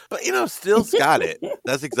lot, but, you know, still's got it.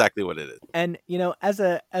 That's exactly what it is. And, you know, as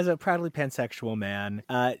a proudly pansexual man,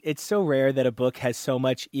 it's so rare that a book has so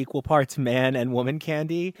much equal parts man and woman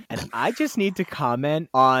candy. And I just need to comment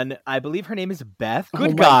on, I believe her name is Beth.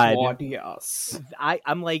 Good God. Yes.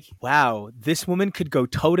 I'm like, wow, this woman could go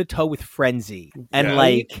toe to toe with Frenzy. And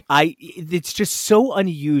Yeah. it's just so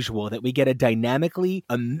unusual that we get a dynamically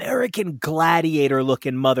American gladiator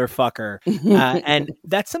looking motherfucker. And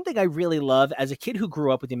that's something I really love as a kid who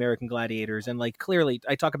grew up with the American Gladiators. And like, clearly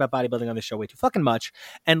I talk about bodybuilding on the show way too fucking much.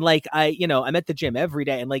 And like, I'm at the gym every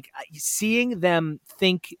day and like seeing them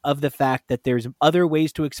think of the fact that there's other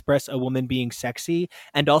ways to express a woman being sexy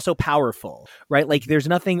and also powerful, right? Like there's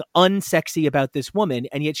nothing unsexy about this woman,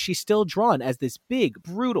 and yet she's still drawn as this big,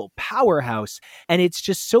 brutal powerhouse. And it's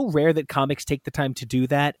just so rare that comics take the time to do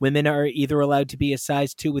that. Women are either allowed to be a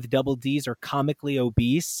size 2 with double Ds or comically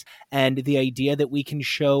obese. And the idea that we can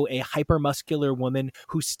show a hypermuscular woman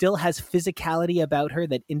who still has physicality about her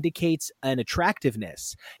that indicates an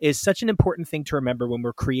attractiveness is such an important thing to remember when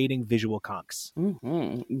we're creating visual conks.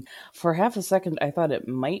 Mm-hmm. For half a second, I thought it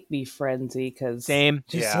might be Frenzy because same.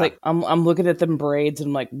 Just like I'm looking at them braids and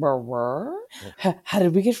I'm like, brr, brr. her? How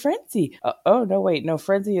did we get Frenzy? Oh, no, wait. No,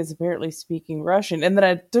 Frenzy is apparently speaking Russian. And then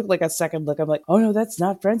I took like a second look. I'm like, oh, no, that's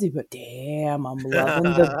not Frenzy. But damn, I'm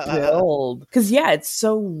loving the build. Because, yeah, it's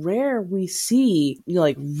so rare we see,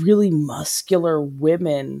 like really muscular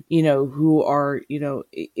women, who are,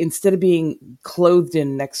 instead of being clothed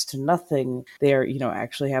in next to nothing, they're,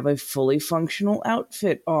 actually have a fully functional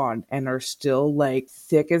outfit on and are still like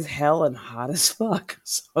thick as hell and hot as fuck.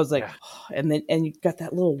 So I was like, and you got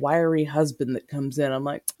that little wiry husband that comes in. I'm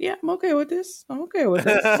like, yeah, I'm okay with this. We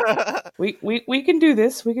can do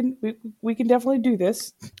this. We can definitely do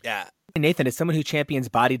this. Yeah. Nathan, as someone who champions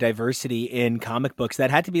body diversity in comic books,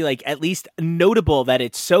 that had to be like at least notable that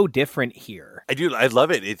it's so different here. I do. I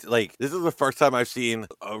love it. It's like, this is the first time I've seen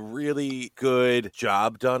a really good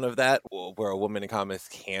job done of that, where a woman in comics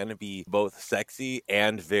can be both sexy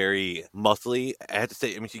and very muscly. I have to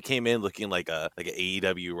say, I mean, she came in looking like an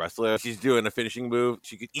AEW wrestler. She's doing a finishing move.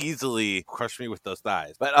 She could easily crush me with those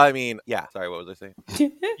thighs. But I mean, yeah. Sorry, what was I saying?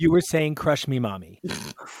 You were saying crush me, mommy.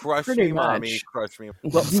 Crush Pretty me, much. mommy. Crush me.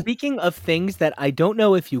 Well, speaking of things that I don't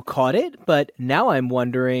know if you caught it, but now I'm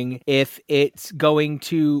wondering if it's going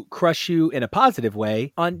to crush you in a positive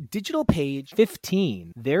way. On digital page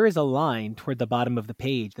 15, there is a line toward the bottom of the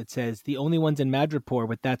page that says the only ones in Madripoor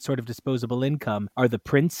with that sort of disposable income are the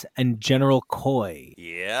Prince and General Coy.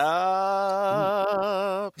 Yeah.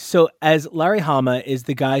 So as Larry Hama is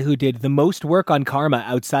the guy who did the most work on Karma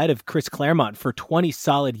outside of Chris Claremont for 20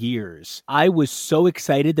 solid years, I was so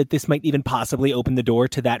excited that this might even possibly open the door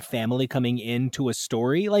to that family coming into a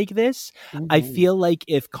story like this. Mm-hmm. I feel like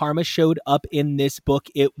if Karma showed up in this book,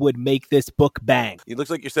 it would make this book bang. It looks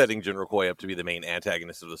like you're setting General Coy up to be the main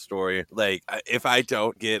antagonist of the story. Like, if I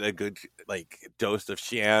don't get a good dose of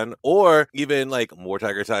Shan, or even like more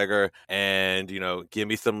Tiger, and give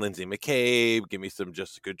me some Lindsay McCabe, give me some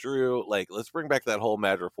Jessica Drew, like let's bring back that whole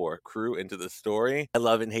Madripoor crew into the story. I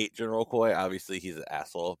love and hate General Coy. Obviously, he's an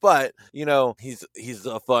asshole, but he's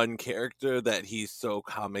a fun character that he's so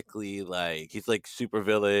comically he's like super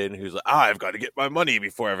villain who's like, I've got to get my money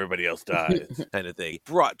before everybody else dies kind of thing.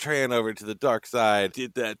 Brought Tran over to the dark side,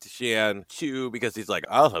 did that to Shan too, because he's like,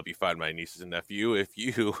 I'll help you find my nieces and nephew if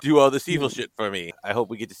you do all this evil shit for me. I hope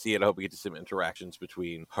we get to see it. I hope we get to see some interactions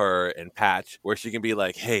between her and Patch where she can be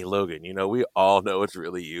like, hey Logan, we all know it's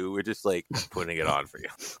really you. We're just like putting it on for you.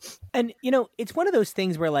 And it's one of those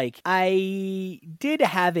things where I did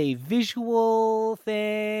have a visual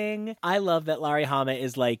thing. I love that Larry Hama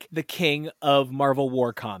is like the king of Marvel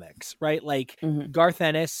War comics, right? Garth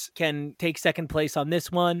Ennis can take second place on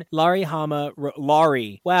this one. Larry Hama,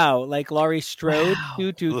 Laurie. Wow, like Laurie Strode.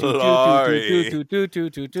 Okay,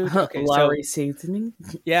 Laurie Seasoning.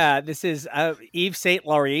 Yeah, this is Yves Saint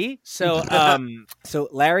Laurie. So, so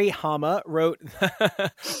Larry Hama wrote. I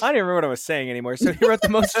don't even remember what I was saying anymore. So he wrote the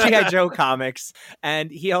most G.I. Joe comics,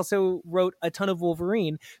 and he also wrote a ton of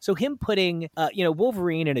Wolverine. So him putting,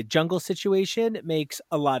 Wolverine in a jungle situation makes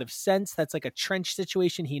a lot of sense. That's like a trench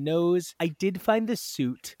situation he knows. I did find the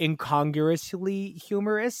suit incongruously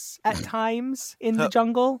humorous at times in the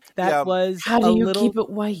jungle. That was how do you keep it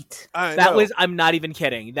white? I'm not even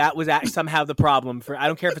kidding. That was somehow the problem for. I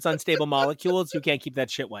don't care if it's unstable molecules. You can't keep that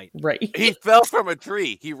shit white. Right. He fell from a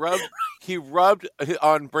tree. He rubbed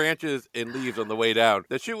on branches and leaves on the way down.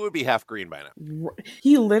 That shit would be half green by now.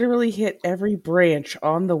 He literally hit every branch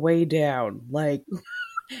on the way down.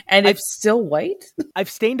 And it's still white? I've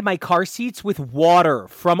stained my car seats with water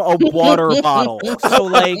from a water bottle. So,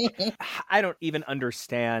 I don't even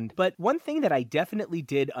understand. But one thing that I definitely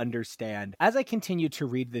did understand as I continued to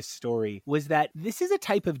read this story was that this is a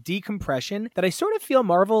type of decompression that I sort of feel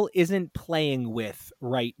Marvel isn't playing with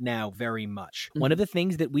right now very much. Mm-hmm. One of the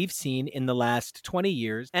things that we've seen in the last 20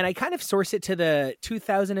 years, and I kind of source it to the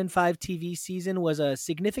 2005 TV season, was a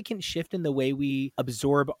significant shift in the way we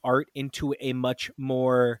absorb art into a much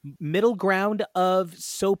more middle ground of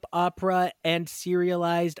soap opera and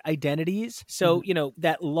serialized identities. So,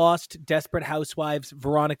 that lost Desperate Housewives,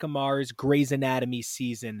 Veronica Mars, Grey's Anatomy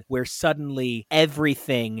season, where suddenly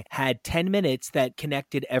everything had 10 minutes that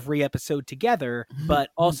connected every episode together,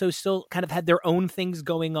 but also still kind of had their own things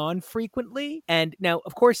going on frequently. And now,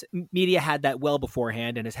 of course, media had that well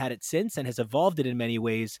beforehand and has had it since and has evolved it in many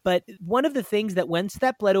ways. But one of the things that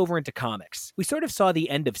bled over into comics, we sort of saw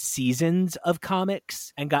the end of seasons of comics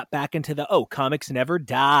comics and got back into the, comics never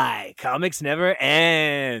die, comics never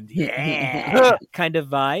end, yeah, kind of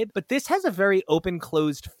vibe. But this has a very open,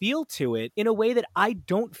 closed feel to it in a way that I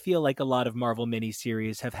don't feel like a lot of Marvel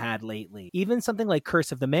miniseries have had lately. Even something like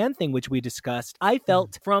Curse of the Man-Thing, which we discussed, I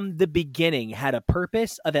felt from the beginning had a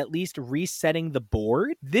purpose of at least resetting the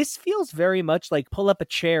board. This feels very much like pull up a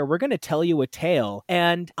chair, we're going to tell you a tale.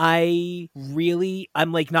 And I'm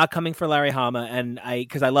like not coming for Larry Hama, and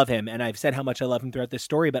because I love him and I've said how much I love him throughout this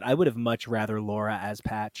story, but I would have much rather Laura as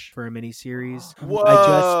Patch for a miniseries.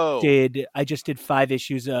 Whoa! I just did 5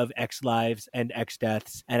 issues of X Lives and X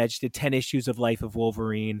Deaths, and I just did 10 issues of Life of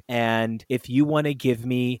Wolverine. And if you want to give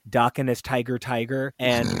me Daken as Tiger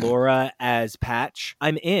and Laura as Patch,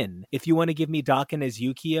 I'm in. If you want to give me Daken as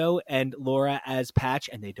Yukio and Laura as Patch,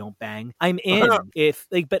 and they don't bang, I'm in.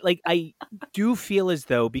 I do feel as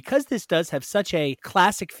though, because this does have such a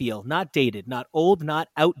classic feel, not dated, not old, not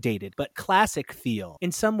outdated, but classic feel,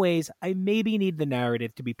 in some ways, I maybe need the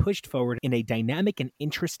narrative to be pushed forward in a dynamic and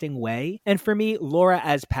interesting way. And for me, Laura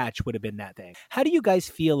as Patch would have been that thing. How do you guys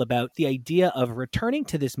feel about the idea of returning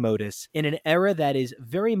to this modus in an era that is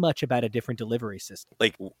very much about a different delivery system?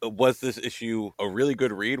 Like, was this issue a really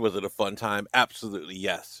good read? Was it a fun time? Absolutely,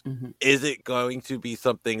 yes. Is it going to be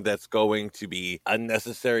something that's going to be a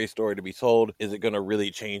necessary story to be told? Is it going to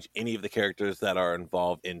really change any of the characters that are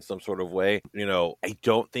involved in some sort of way? I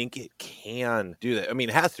don't think it can do that. I mean,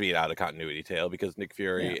 it has to be an out of continuity tale because Nick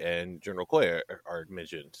Fury and General Koya are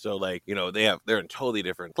mentioned. So, they're in totally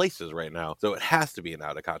different places right now. So it has to be an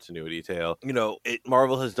out of continuity tale.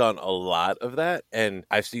 Marvel has done a lot of that, and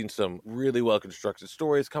I've seen some really well constructed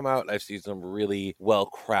stories come out. I've seen some really well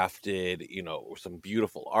crafted, some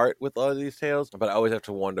beautiful art with all of these tales. But I always have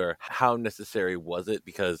to wonder, how necessary was it?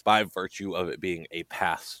 Because by virtue of it being a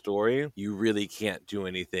past story, you really can't do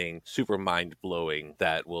anything super mind blowing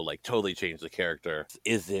that will totally change the character.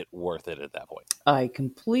 Is it worth it at that point? I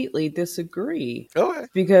completely disagree. Okay.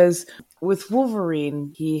 Because with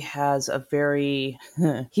Wolverine, he has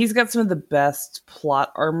he's got some of the best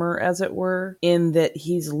plot armor, as it were, in that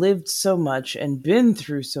he's lived so much and been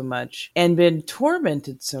through so much and been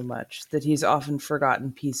tormented so much that he's often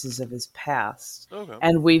forgotten pieces of his past. Okay.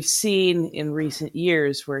 And we've seen in recent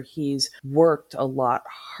years where he's worked a lot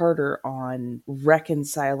harder on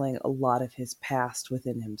reconciling a lot of his past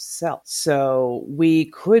within himself. So we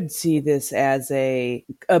could see this as a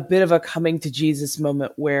bit of a coming to Jesus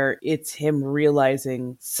moment where it's him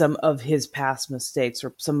realizing some of his past mistakes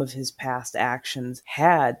or some of his past actions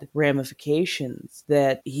had ramifications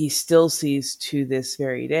that he still sees to this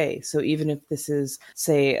very day. So even if this is,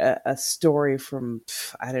 say, a story from,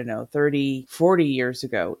 30, 40 years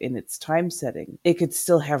ago in its time setting, it could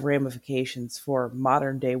still have ramifications for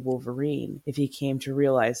modern day Wolverine if he came to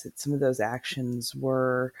realize that some of those actions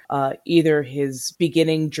were either his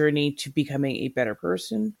beginning journey to becoming a better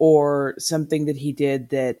person or something that he did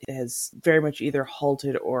that has very much either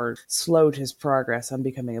halted or slowed his progress on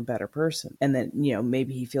becoming a better person. And then,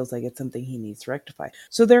 maybe he feels like it's something he needs to rectify.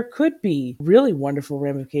 So there could be really wonderful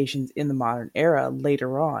ramifications in the modern era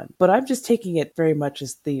later on. But I'm just taking it very much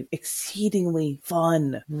as the exceedingly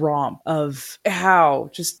fun romp of how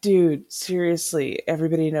dude, seriously,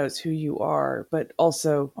 everybody knows who you are, but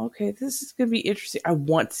also, okay, this is going to be interesting. I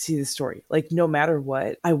want to see the story. No matter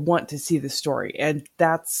what, I want to see the story. And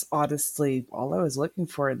that's honestly all I was looking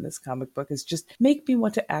for in this comic book, is just make me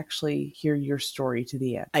want to actually hear your story to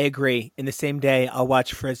the end. I agree. In the same day, I'll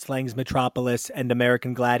watch Fritz Lang's Metropolis and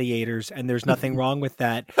American Gladiators, and there's nothing wrong with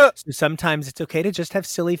that. So sometimes it's okay to just have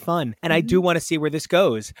silly fun. And I do want to see where this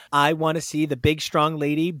goes. I want to see the big, strong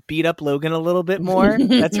lady beat up Logan a little bit more.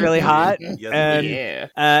 That's really hot. Yes,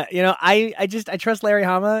 and, I trust Larry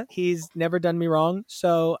Hama. He's never done me wrong.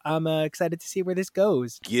 So I'm excited to see where this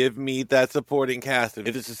goes. Give me that supporting cast.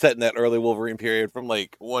 If this is set in that early Wolverine period from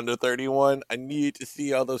 1 to 31, I need to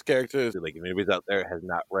see all those characters. If anybody's out there has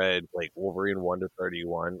not read Wolverine 1 to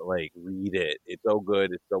 31, read it. It's so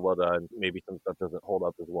good. It's so well done. Maybe some stuff doesn't hold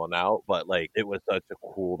up as well now, but it was such a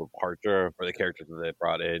cool departure for the characters that they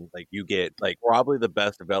brought in. You get probably the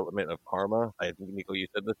best development of Karma. I think, Nico, you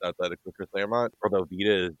said this outside of Chris Claremont, although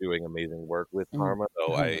Vita is doing amazing work with Karma.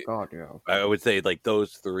 So I would say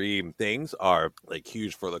those 3 things are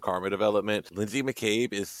huge for the Karma development. Lindsay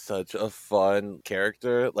McCabe is such a fun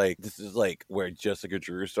character. This is where Jessica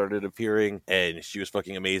Drew started appearing, and she was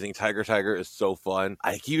fucking amazing. Tiger is so fun.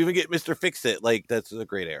 You even get Mr. Fix-It. That's a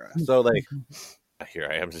great era. So Here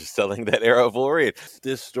I am just selling that era of Wolverine.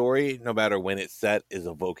 This story, no matter when it's set, is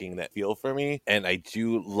evoking that feel for me, and I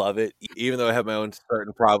do love it. Even though I have my own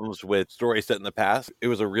certain problems with stories set in the past, it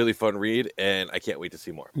was a really fun read, and I can't wait to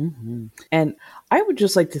see more. Mm-hmm. And I would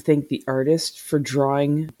just like to thank the artist for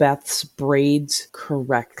drawing Beth's braids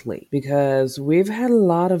correctly, because we've had a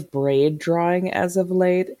lot of braid drawing as of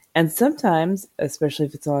late. And sometimes, especially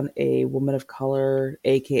if it's on a woman of color,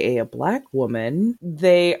 aka a black woman,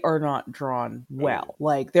 they are not drawn well.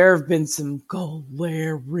 Like, there have been some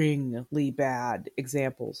glaringly bad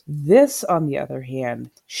examples. This, on the other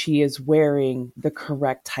hand, she is wearing the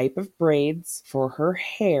correct type of braids for her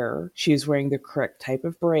hair. She is wearing the correct type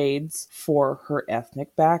of braids for her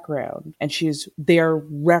ethnic background. And they are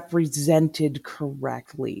represented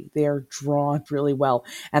correctly. They are drawn really well.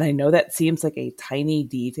 And I know that seems like a tiny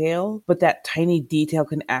detail, but that tiny detail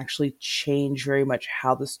can actually change very much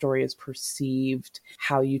how the story is perceived,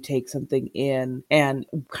 how you take something in, and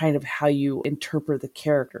kind of how you interpret the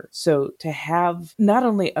character. So to have not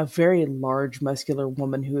only a very large muscular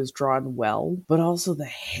woman who is drawn well, but also the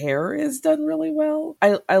hair is done really well.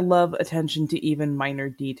 I love attention to even minor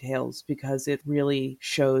details, because it really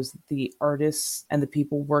shows that the artists and the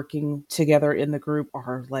people working together in the group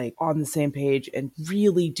are like on the same page and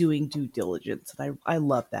really doing due diligence. And I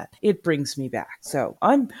love that. It brings me back. So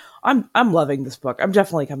I'm loving this book. I'm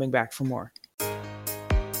definitely coming back for more.